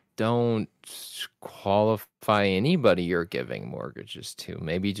don't qualify anybody you're giving mortgages to.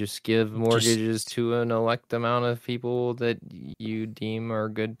 Maybe just give mortgages to an elect amount of people that you deem are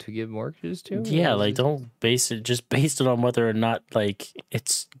good to give mortgages to. Yeah, like don't base it just based it on whether or not like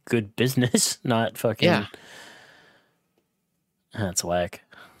it's good business, not fucking. Yeah. That's whack.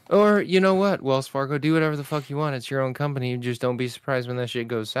 Or you know what, Wells Fargo, do whatever the fuck you want. It's your own company. Just don't be surprised when that shit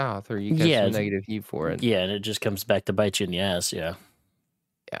goes south or you get some negative heat for it. Yeah, and it just comes back to bite you in the ass. Yeah.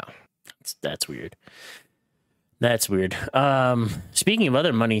 Yeah. That's weird. That's weird. Speaking of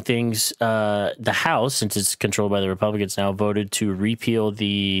other money things, the House, since it's controlled by the Republicans now, voted to repeal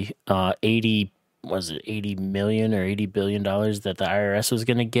the 80 million or $80 billion that the IRS was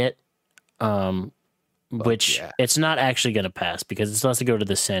going to get, which it's not actually going to pass because it still has to go to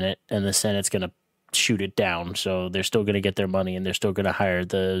the Senate, and the Senate's going to shoot it down. So they're still going to get their money, and they're still going to hire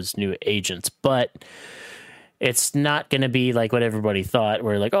those new agents. But it's not going to be like what everybody thought,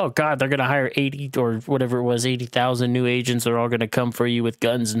 where like, oh, God, they're going to hire 80 or whatever it was, 80,000 new agents. They're all going to come for you with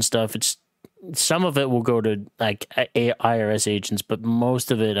guns and stuff. It's some of it will go to like IRS agents, but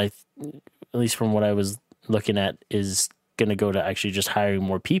most of it, at least from what I was looking at, is going to go to actually just hiring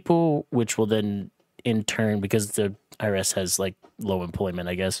more people, which will then in turn, because the IRS has like low employment,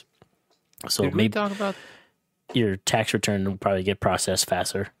 I guess. So maybe talk about your tax return will probably get processed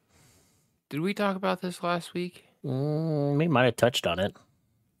faster. Did we talk about this last week? We might have touched on it.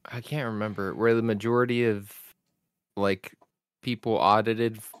 I can't remember. Where the majority of like people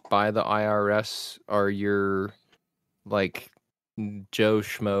audited by the IRS are your like Joe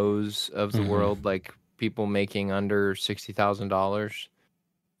Schmoes of the world, like people making under $60,000.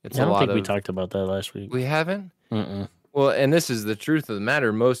 It's I a don't lot think of. we talked about that last week. We haven't. Mm-mm. Well, and this is the truth of the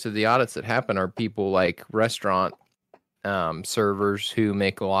matter. Most of the audits that happen are people like restaurant servers who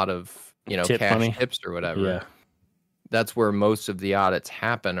make a lot of Tip cash money. tips or whatever. Yeah. That's where most of the audits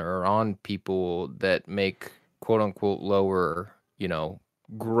happen, are on people that make quote unquote lower,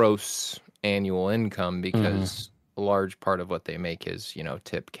 gross annual income, because a large part of what they make is,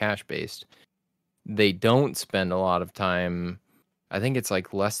 tip cash based. They don't spend a lot of time. I think it's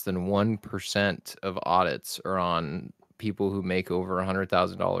like less than 1% of audits are on people who make over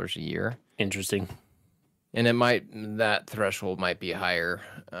 $100,000 a year. Interesting. And that threshold might be higher.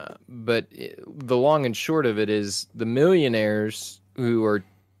 But the long and short of it is the millionaires who are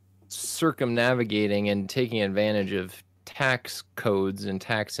circumnavigating and taking advantage of tax codes and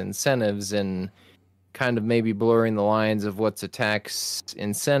tax incentives, and kind of maybe blurring the lines of what's a tax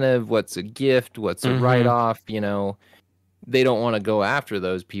incentive, what's a gift, what's a write-off, they don't want to go after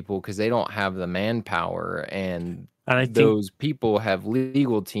those people because they don't have the manpower, and I think those people have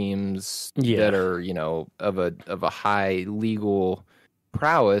legal teams that are, of a high legal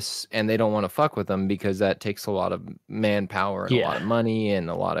prowess, and they don't want to fuck with them because that takes a lot of manpower and a lot of money and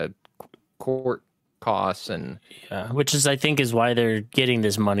a lot of court costs, and which is, I think, is why they're getting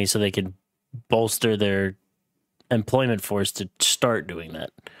this money, so they can bolster their employment force to start doing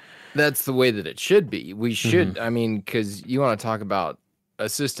that. That's the way that it should be. We should, I mean, because you want to talk about a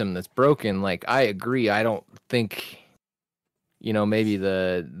system that's broken. Like, I agree. I don't think, maybe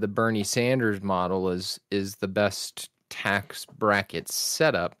the Bernie Sanders model is the best tax bracket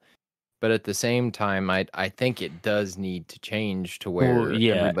setup. But at the same time, I think it does need to change to where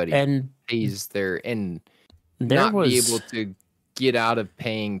everybody pays and not be able to get out of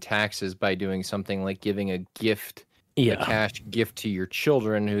paying taxes by doing something like giving a gift. A cash gift to your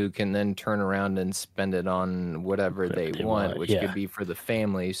children, who can then turn around and spend it on whatever they want, which could be for the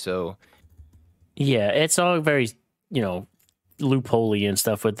family. So, it's all very, loopholey and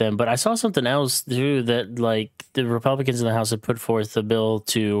stuff with them. But I saw something else too, that like the Republicans in the House have put forth a bill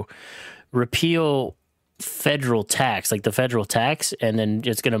to repeal federal tax, like the federal tax, and then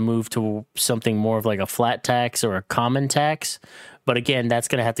it's going to move to something more of like a flat tax or a common tax. But again, that's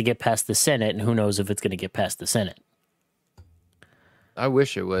going to have to get past the Senate, and who knows if it's going to get past the Senate. I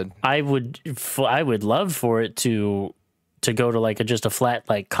wish it would. I would love for it to go to like just a flat,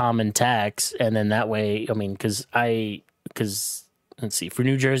 like, common tax, and then that way, I mean, because let's see, for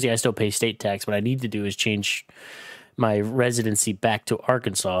New Jersey, I still pay state tax. What I need to do is change my residency back to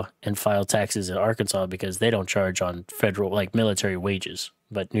Arkansas and file taxes in Arkansas, because they don't charge on federal, like, military wages,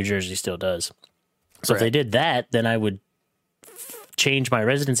 but New Jersey still does. So if they did that, then I would change my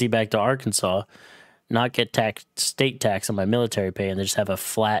residency back to Arkansas, not get state tax on my military pay, and then just have a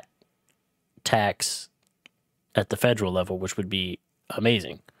flat tax at the federal level, which would be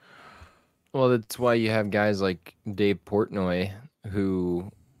amazing. Well, that's why you have guys like Dave Portnoy, who,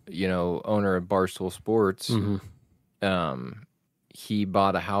 owner of Barstool Sports. He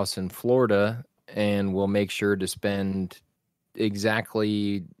bought a house in Florida and will make sure to spend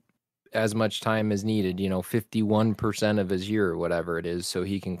exactly as much time as needed, 51% of his year or whatever it is, so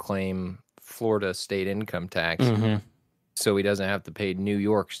he can claim Florida state income tax, so he doesn't have to pay New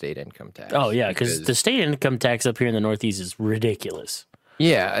York state income tax. Oh, yeah, because the state income tax up here in the Northeast is ridiculous.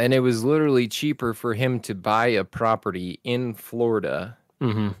 Yeah, and it was literally cheaper for him to buy a property in Florida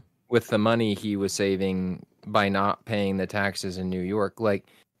with the money he was saving by not paying the taxes in New York. Like,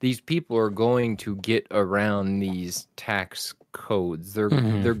 these people are going to get around these tax codes. They're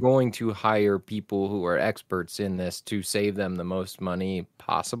going to hire people who are experts in this to save them the most money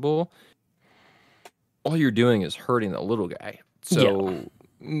possible. All you're doing is hurting the little guy. So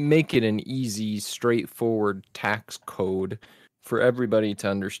make it an easy, straightforward tax code for everybody to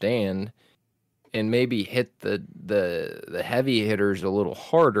understand, and maybe hit the heavy hitters a little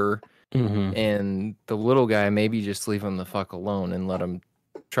harder, and the little guy, maybe just leave him the fuck alone and let him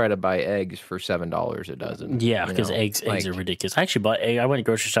try to buy eggs for $7 a dozen. Yeah, because eggs are ridiculous. I actually bought eggs. I went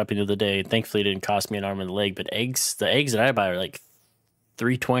grocery shopping the other day. Thankfully, it didn't cost me an arm and a leg. But the eggs that I buy are like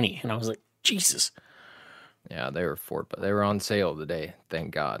 $3.20, and I was like, Jesus. Yeah, they were on sale today.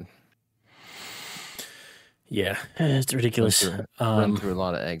 Thank God. Yeah, it's ridiculous. Run through a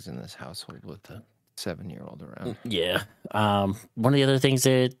lot of eggs in this household with the 7-year-old around. Yeah. One of the other things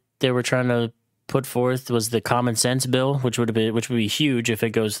that they were trying to put forth was the common sense bill, which would be huge if it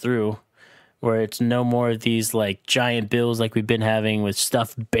goes through, where it's no more of these like giant bills like we've been having with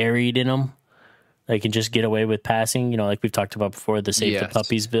stuff buried in them, They can just get away with passing, like we've talked about before, the Save the Yes.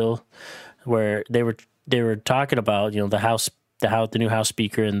 Puppies bill, where they were talking about, the new House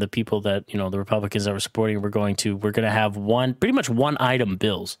Speaker and the people that, the Republicans that were supporting we're going to have pretty much one item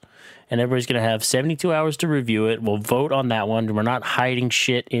bills, and everybody's going to have 72 hours to review it. We'll vote on that one. We're not hiding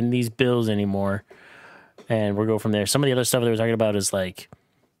shit in these bills anymore, and we'll go from there. Some of the other stuff they were talking about is like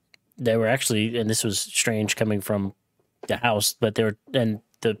they were actually, and this was strange coming from the House, but and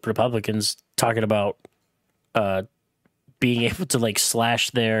the Republicans talking about being able to like slash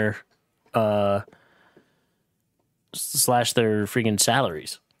their freaking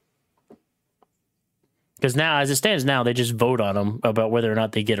salaries. Because now, as it stands now, they just vote on them about whether or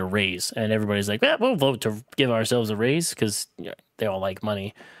not they get a raise, and everybody's like, we'll vote to give ourselves a raise because they all like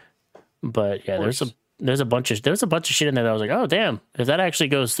money. But yeah, there's a bunch of shit in there that I was like, oh damn, if that actually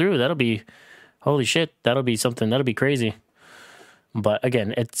goes through, that'll be holy shit, that'll be something, that'll be crazy. But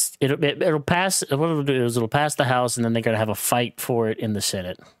again, it'll pass. What it'll do is it'll pass the House, and then they're gonna have a fight for it in the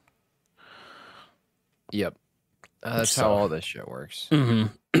Senate. Yep. That's how all this shit works.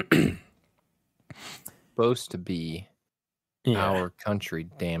 Mm-hmm. Supposed to be our country,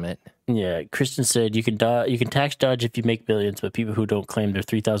 damn it. Yeah, Kristen said you can tax dodge if you make millions, but people who don't claim their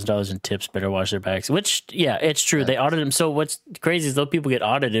 $3,000 in tips better watch their backs. Which, yeah, it's true. They audit them. So what's crazy is those people get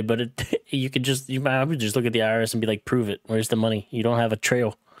audited, but I would just look at the IRS and be like, prove it. Where's the money? You don't have a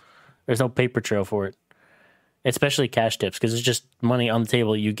trail. There's no paper trail for it. Especially cash tips, because it's just money on the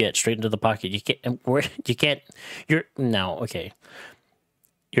table you get straight into the pocket.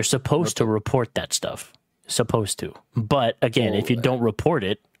 You're supposed to report that stuff. Supposed to. But again, if you don't report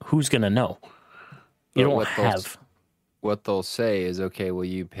it, who's going to know? You don't have. What they'll say is, okay, well,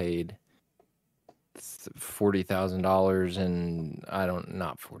 you paid $40,000 and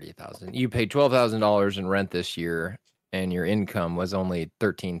not $40,000. You paid $12,000 in rent this year and your income was only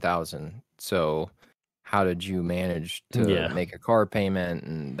 $13,000. So how did you manage to make a car payment?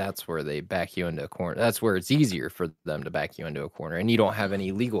 And that's where they back you into a corner. That's where it's easier for them to back you into a corner. And you don't have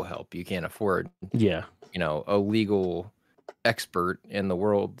any legal help. You can't afford, a legal expert in the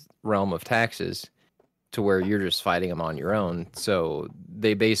realm of taxes to where you're just fighting them on your own. So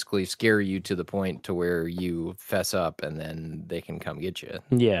they basically scare you to the point to where you fess up and then they can come get you.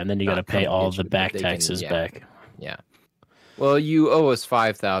 Yeah, and then you got to pay all the back taxes back. Yeah. Well, you owe us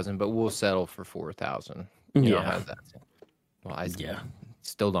 $5,000, but we'll settle for $4,000. You know how that. Well, I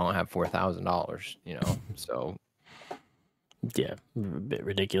still don't have $4,000. So yeah, a bit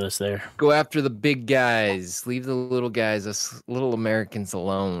ridiculous there. Go after the big guys. Leave the little guys, us little Americans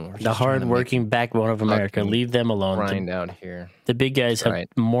alone. The hard-working backbone of America. Leave them alone. Grind out here. The big guys have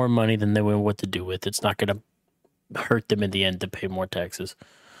more money than they know what to do with. It's not going to hurt them in the end to pay more taxes.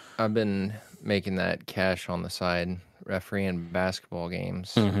 I've been making that cash on the side, refereeing basketball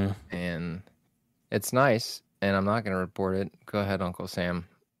games, and it's nice. And I'm not going to report it. Go ahead, Uncle Sam.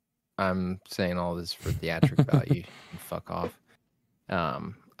 I'm saying all this for theatric value. Fuck off.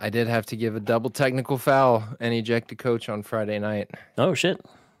 I did have to give a double technical foul and eject a coach on Friday night. Oh, shit. I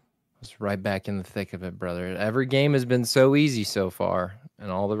was right back in the thick of it, brother. Every game has been so easy so far.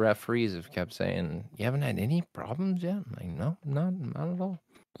 And all the referees have kept saying, you haven't had any problems yet? I'm like, no, not at all.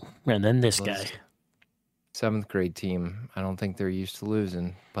 And then this guy. 7th grade team. I don't think they're used to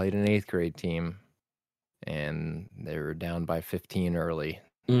losing. Played an 8th grade team. And they were down by 15 early.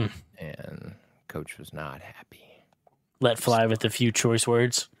 And coach was not happy. Let fly with a few choice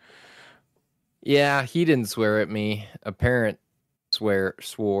words. Yeah, he didn't swear at me. A parent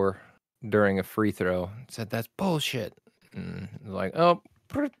swore during a free throw. Said that's bullshit. And like, oh,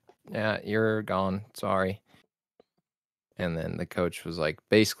 yeah, you're gone. Sorry. And then the coach was like,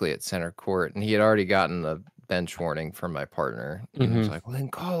 basically at center court, and he had already gotten the bench warning from my partner. And he was like, well, then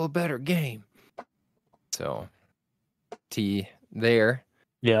call a better game. So T there.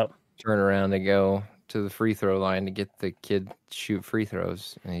 Yep. Turn around and go to the free throw line to get the kid to shoot free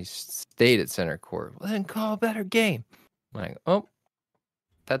throws. And he stayed at center court. Well, then call a better game. I'm like, oh,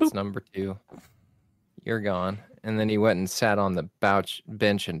 that's number 2. You're gone. And then he went and sat on the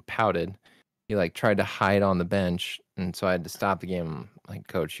bench and pouted. He tried to hide on the bench. And so I had to stop the game. I'm like,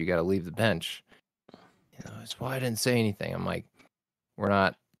 coach, you got to leave the bench. That's why I didn't say anything. I'm like, we're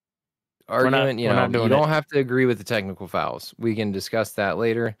not arguing. You don't have to agree with the technical fouls. We can discuss that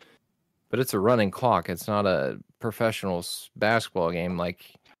later. But it's a running clock. It's not a professional basketball game.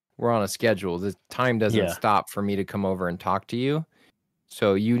 We're on a schedule. The time doesn't stop for me to come over and talk to you.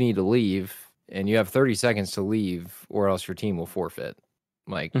 So you need to leave, and you have 30 seconds to leave, or else your team will forfeit.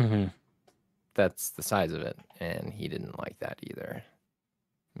 That's the size of it. And he didn't like that either.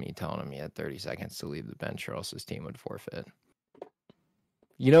 Me telling him he had 30 seconds to leave the bench, or else his team would forfeit.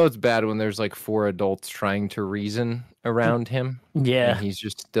 You know it's bad when there's like 4 adults trying to reason around him. Yeah. And he's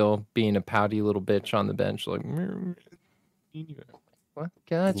just still being a pouty little bitch on the bench, like, well,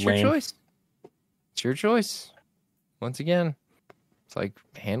 that's your Lame. choice. It's your choice. Once again, it's like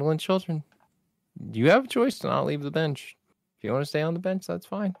handling children. You have a choice to not leave the bench. If you want to stay on the bench, that's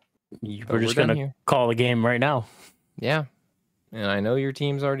fine. We're just going to call the game right now. Yeah. And I know your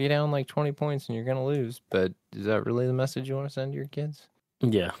team's already down like 20 points and you're going to lose, but is that really the message you want to send to your kids?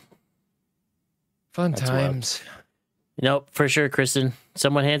 Yeah. Fun That's times. wild. Nope, for sure, Kristen.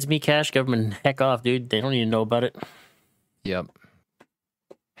 Someone hands me cash, government, heck off, dude. They don't even know about it. Yep.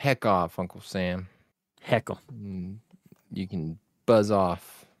 Heck off, Uncle Sam. Heck 'em. You can buzz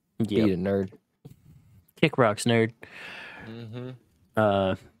off. Yep. Beat a nerd. Kick rocks, nerd.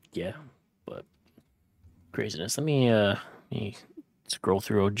 Mm-hmm. Yeah, but craziness. Let me scroll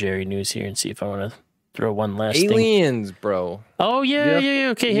through old Jerry news here and see if I want to throw one last thing. Aliens, bro. Oh yeah.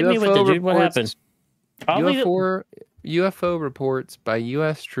 Okay, hit me with it, dude. What happened? UFO reports by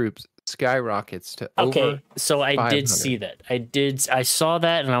U.S. troops skyrockets to over so I 500. did see that. I saw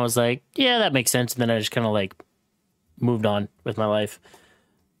that and I was like, yeah, that makes sense. And then I just kind of like moved on with my life.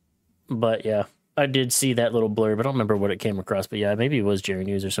 But yeah, I did see that little blurb. I don't remember what it came across, but yeah, maybe it was Jerry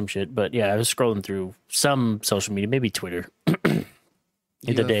News or some shit. But yeah, I was scrolling through some social media, maybe Twitter,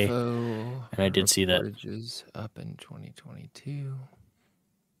 the day, and I did see that. Up in 2022.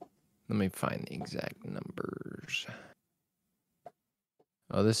 Let me find the exact numbers.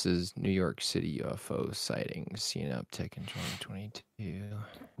 Oh, this is New York City UFO sightings seen an uptick in 2022.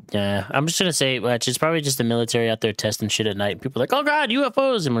 Yeah, I'm just gonna say, which it's probably just the military out there testing shit at night. People are like, "Oh God,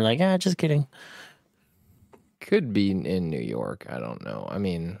 UFOs," and we're like, "Ah, just kidding." Could be in New York. I don't know. I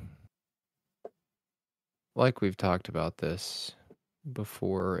mean, like we've talked about this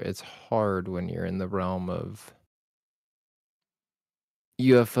before, it's hard when you're in the realm of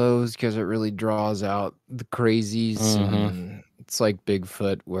UFOs because it really draws out the crazies. And it's like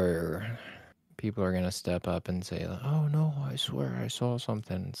Bigfoot where people are going to step up and say, oh no, I swear I saw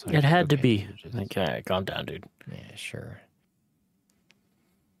something. It's like, It had to be. Like, all right, calm down, dude. Yeah, sure.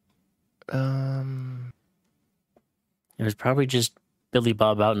 It was probably just Billy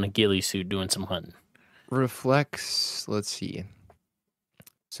Bob out in a ghillie suit doing some hunting. Reflects, let's see.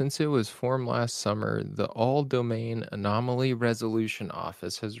 Since it was formed last summer, the All-Domain Anomaly Resolution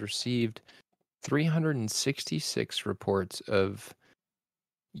Office has received 366 reports of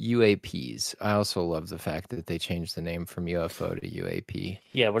UAPs. I also love the fact that they changed the name from UFO to UAP.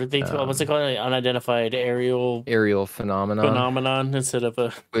 Yeah, what did they call? What's it called? Unidentified aerial phenomenon instead of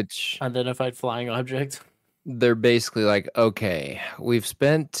a unidentified flying object. They're basically like, okay, we've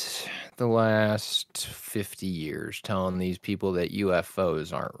spent the last 50 years telling these people that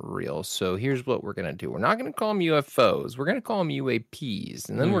UFOs aren't real. So here's what we're going to do. We're not going to call them UFOs. We're going to call them UAPs.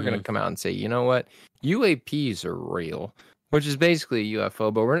 And then we're going to come out and say, you know what? UAPs are real, which is basically a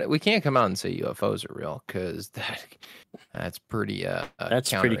UFO. But we can't come out and say UFOs are real because that's pretty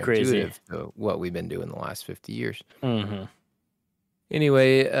pretty crazy to what we've been doing the last 50 years. Mm-hmm.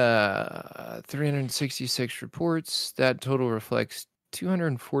 Anyway, 366 reports. That total reflects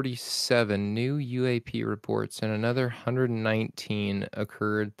 247 new UAP reports, and another 119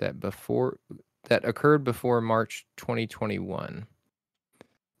 occurred before March 2021.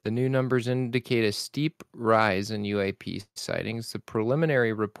 The new numbers indicate a steep rise in UAP sightings. The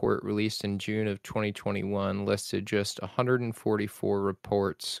preliminary report released in June of 2021 listed just 144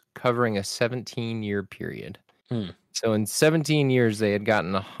 reports covering a 17-year period. So in 17 years, they had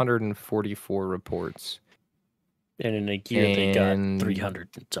gotten 144 reports. And in a year, they got 300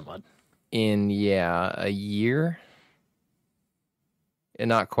 and some odd. In, a year, and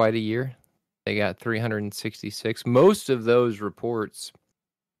not quite a year, they got 366. Most of those reports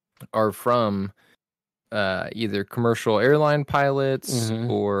are from either commercial airline pilots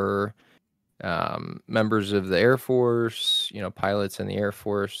or members of the Air Force, pilots in the Air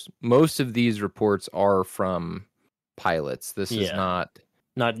Force. Most of these reports are from pilots. This is not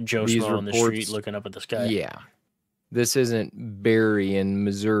Joe Schmo on the street looking up at the sky. Yeah. This isn't Barry in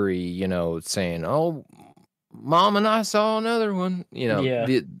Missouri, saying, oh, Mom and I saw another one.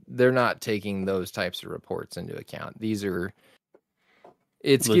 They're not taking those types of reports into account. It's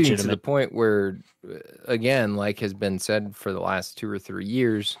legitimate. Getting to the point where, again, like has been said for the last 2 or 3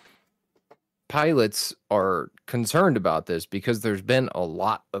 years, pilots are concerned about this because there's been a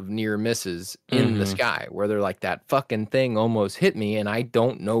lot of near misses in the sky where they're like, that fucking thing almost hit me and I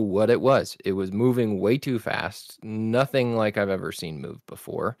don't know what it was. It was moving way too fast. Nothing like I've ever seen move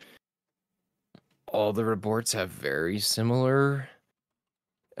before. All the reports have very similar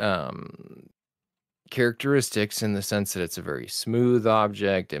characteristics in the sense that it's a very smooth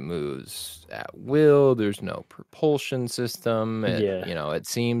object. It moves at will. There's no propulsion system. Yeah. It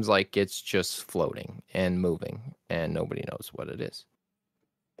seems like it's just floating and moving, and nobody knows what it is.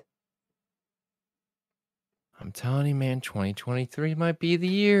 I'm telling you, man, 2023 might be the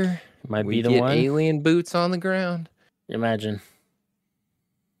year. Might we be the get one. alien boots on the ground. Imagine.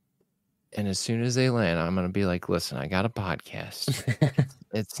 And as soon as they land, I'm going to be like, listen, I got a podcast.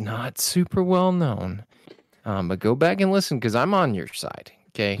 It's not super well known. But go back and listen because I'm on your side.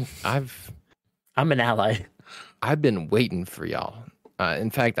 Okay. I'm an ally. I've been waiting for y'all.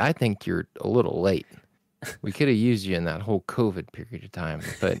 In fact, I think you're a little late. We could have used you in that whole COVID period of time.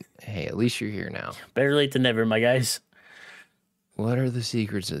 But hey, at least you're here now. Better late than never, my guys. What are the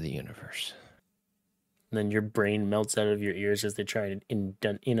secrets of the universe? And then your brain melts out of your ears as they try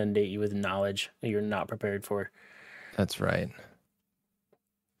to inundate you with knowledge that you're not prepared for. That's right.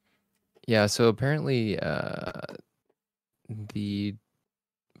 Yeah, so apparently from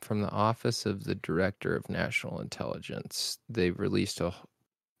the Office of the Director of National Intelligence, they've released a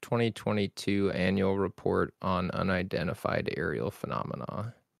 2022 annual report on unidentified aerial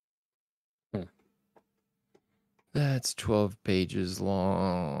phenomena. That's 12 pages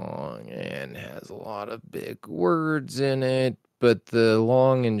long and has a lot of big words in it. But the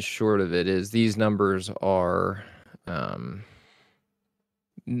long and short of it is these numbers are, all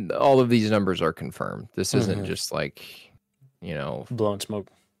of these numbers are confirmed. This isn't just like, blowing smoke.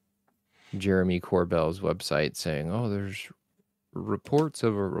 Jeremy Corbell's website saying, oh, there's reports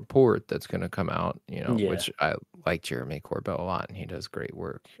of a report that's going to come out, which I like Jeremy Corbell a lot, and he does great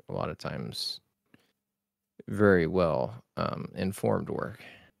work. A lot of times very well informed work.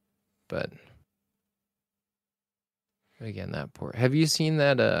 But again, that poor. Have you seen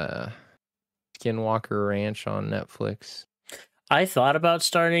that Skinwalker Ranch on Netflix? I thought about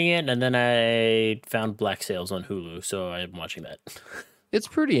starting it, and then I found Black Sails on Hulu, so I'm watching that. It's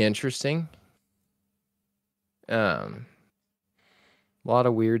pretty interesting. A lot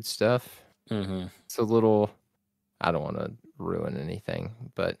of weird stuff. Mm-hmm. It's a little. I don't want to ruin anything,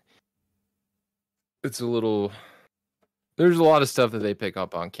 but it's a little. There's a lot of stuff that they pick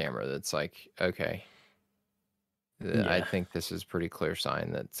up on camera that's like, okay. I think this is pretty clear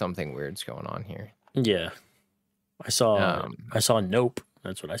sign that something weird's going on here. Yeah. I saw Nope.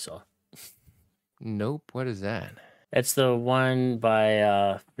 That's what I saw. Nope. What is that? It's the one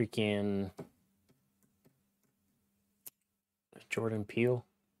by freaking Jordan Peele.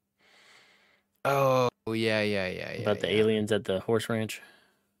 Oh, yeah. About the aliens at the horse ranch.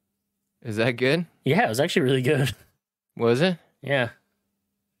 Is that good? Yeah, it was actually really good. Was it? Yeah.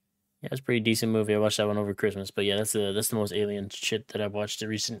 Yeah, it's a pretty decent movie. I watched that one over Christmas. But yeah, that's the most alien shit that I've watched in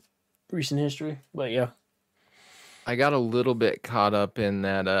recent history. But yeah. I got a little bit caught up in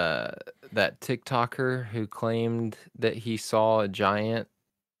that TikToker who claimed that he saw a giant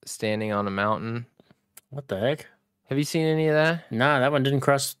standing on a mountain. What the heck? Have you seen any of that? Nah, that one didn't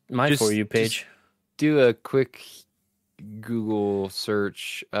cross my For You page. Just do a quick Google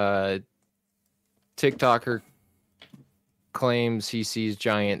search. TikToker claims he sees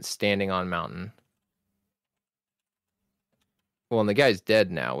giant standing on mountain. Well, and the guy's dead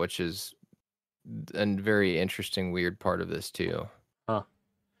now, which is a very interesting, weird part of this too. Huh.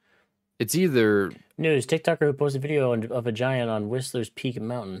 It's either news TikToker who posted a video of a giant on Whistler's Peak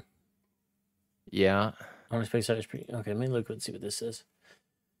Mountain. Yeah. Unexpected size. Okay, let me look and see what this says.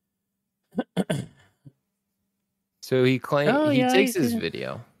 So he claims he takes his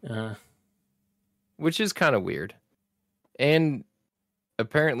video, which is kind of weird. And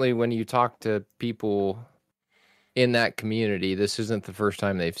apparently, when you talk to people in that community, this isn't the first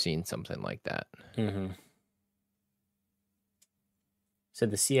time they've seen something like that. Mm-hmm. Said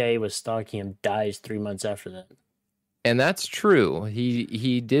the CIA was stalking him, dies 3 months after that. And that's true.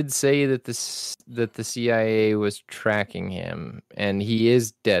 He did say that the CIA was tracking him, and he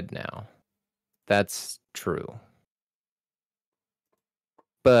is dead now. That's true.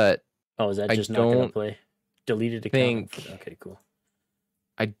 But is that just not going to play? Deleted account. Okay, cool.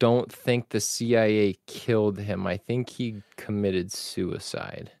 I don't think the CIA killed him. I think he committed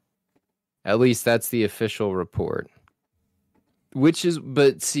suicide. At least that's the official report.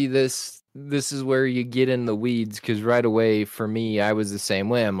 But see, this is where you get in the weeds, because right away, for me, I was the same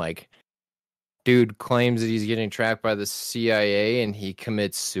way. I'm like, dude claims that he's getting tracked by the CIA and he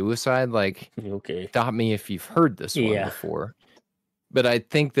commits suicide. Like, okay, stop me if you've heard this one before. But I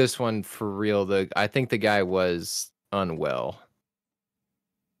think this one, for real, I think the guy was unwell.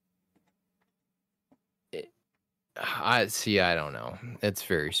 I don't know. It's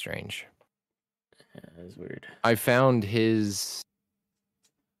very strange. Yeah, that's weird. I found his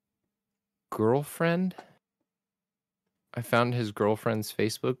girlfriend. I found his girlfriend's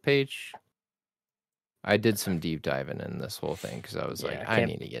Facebook page. I did some deep diving in this whole thing because I was like, I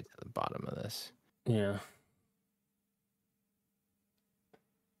need to get to the bottom of this. Yeah.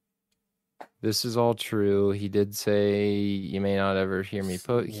 This is all true. He did say, you may not ever hear me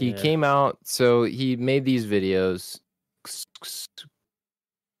He came out, so he made these videos,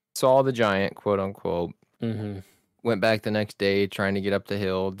 saw the giant, quote unquote, went back the next day trying to get up the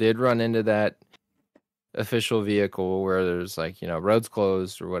hill, did run into that official vehicle where there's like, roads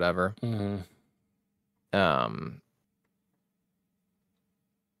closed or whatever. And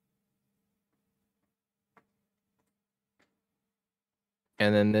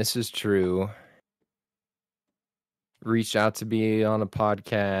then this is true. Reached out to be on a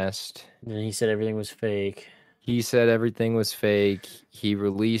podcast. And he said everything was fake. He said everything was fake. He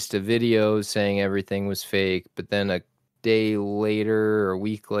released a video saying everything was fake, but then a day later or a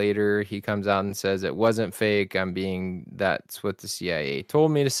week later, he comes out and says it wasn't fake. That's what the CIA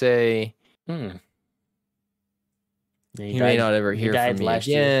told me to say. He may not ever hear from me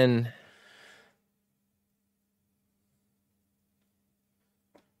again. Year.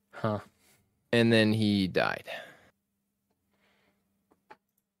 Huh. And then he died.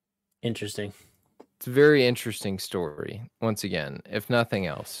 Interesting. It's a very interesting story. Once again, if nothing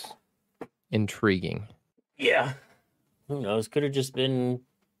else, intriguing. Yeah. Who knows? Could have just been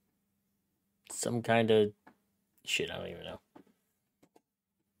some kind of shit. I don't even know.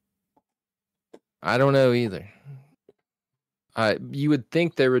 I don't know either. You would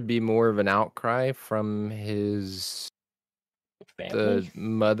think there would be more of an outcry from the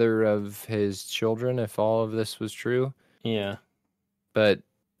mother of his children if all of this was true. Yeah. But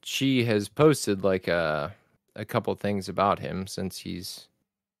she has posted like a couple things about him since he's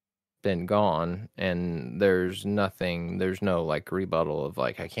been gone, and there's no like rebuttal of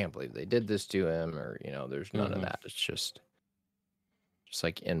like, I can't believe they did this to him, or there's none of that. It's just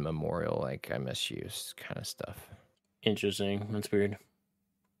like in memorial, like I miss you kind of stuff. Interesting. That's weird.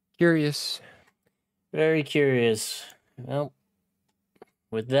 Curious. Very curious. Well,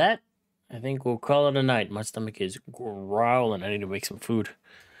 with that, I think we'll call it a night. My stomach is growling. I need to make some food.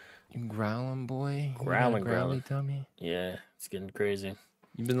 You growling, boy? Growling. Tummy? Yeah, it's getting crazy.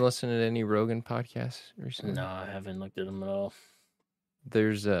 You been listening to any Rogan podcasts recently? No, I haven't looked at them at all.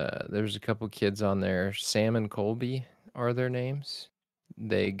 There's a couple kids on there. Sam and Colby are their names.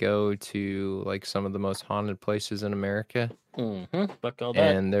 They go to like some of the most haunted places in America. Fuck all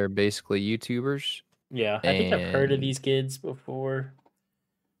that. And they're basically YouTubers. Yeah, I think I've heard of these kids before.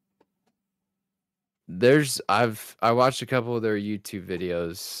 I watched a couple of their YouTube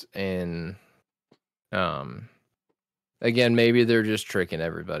videos, and again, maybe they're just tricking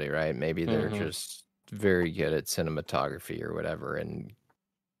everybody, right? Maybe they're just very good at cinematography or whatever, and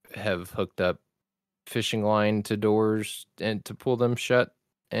have hooked up fishing line to doors and to pull them shut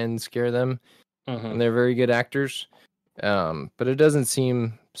and scare them. And they're very good actors. But it doesn't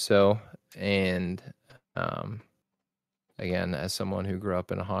seem so. And again, as someone who grew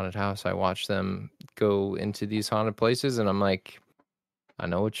up in a haunted house, I watch them go into these haunted places, and I'm like, I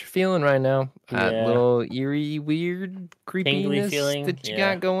know what you're feeling right now. That little eerie, weird creepiness that you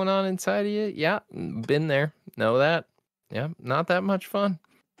got going on inside of you. Yeah, been there. Know that. Yeah, not that much fun.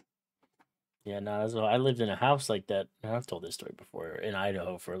 Yeah, no, I lived in a house like that. I've told this story before, in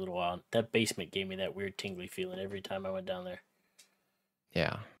Idaho for a little while. That basement gave me that weird tingly feeling every time I went down there.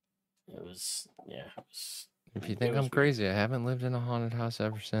 Yeah. It was. If you think I'm crazy, I haven't lived in a haunted house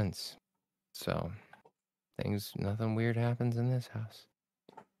ever since. So, nothing weird happens in this house.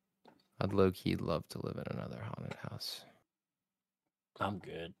 I'd low-key love to live in another haunted house. I'm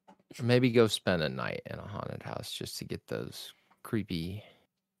good. Or maybe go spend a night in a haunted house just to get those creepy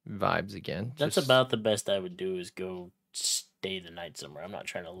vibes again. That's about the best I would do, is go stay the night somewhere. I'm not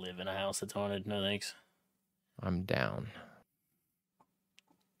trying to live in a house that's haunted. No thanks. I'm down.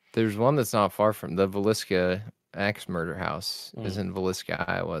 There's one that's not far from the Villisca axe murder house. Is in Villisca,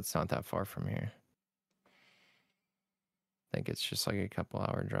 Iowa. It's not that far from here. I think it's just like a couple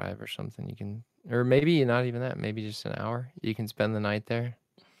hour drive or something. You can, or maybe not even that. Maybe just an hour. You can spend the night there.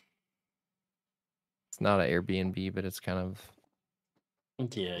 It's not an Airbnb, but it's kind of.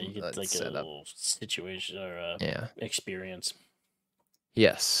 Yeah, you get like a little situation or experience.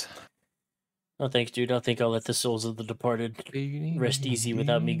 Yes. No thanks, dude. I think I'll let the souls of the departed rest easy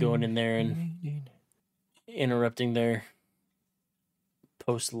without me going in there and interrupting their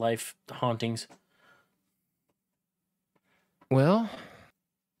post-life hauntings. Well,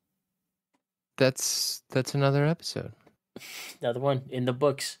 that's another episode. Another one in the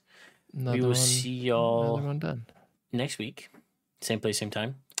books. We will see y'all another one done. next week. Same place, same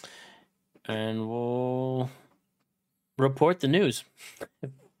time. and we'll report the news.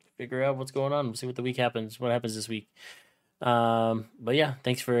 Figure out what's going on. See what what happens this week. But yeah,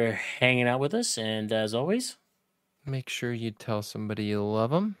 thanks for hanging out with us. And as always, make sure you tell somebody you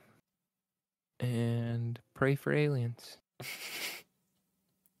love them and pray for aliens.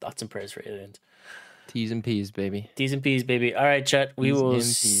 Thoughts and prayers for aliens. T's and P's, baby. T's and P's, baby. All right, chat. We T's will and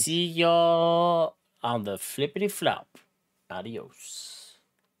P's. see y'all on the flippity flop. Adios.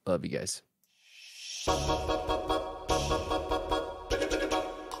 Love you guys.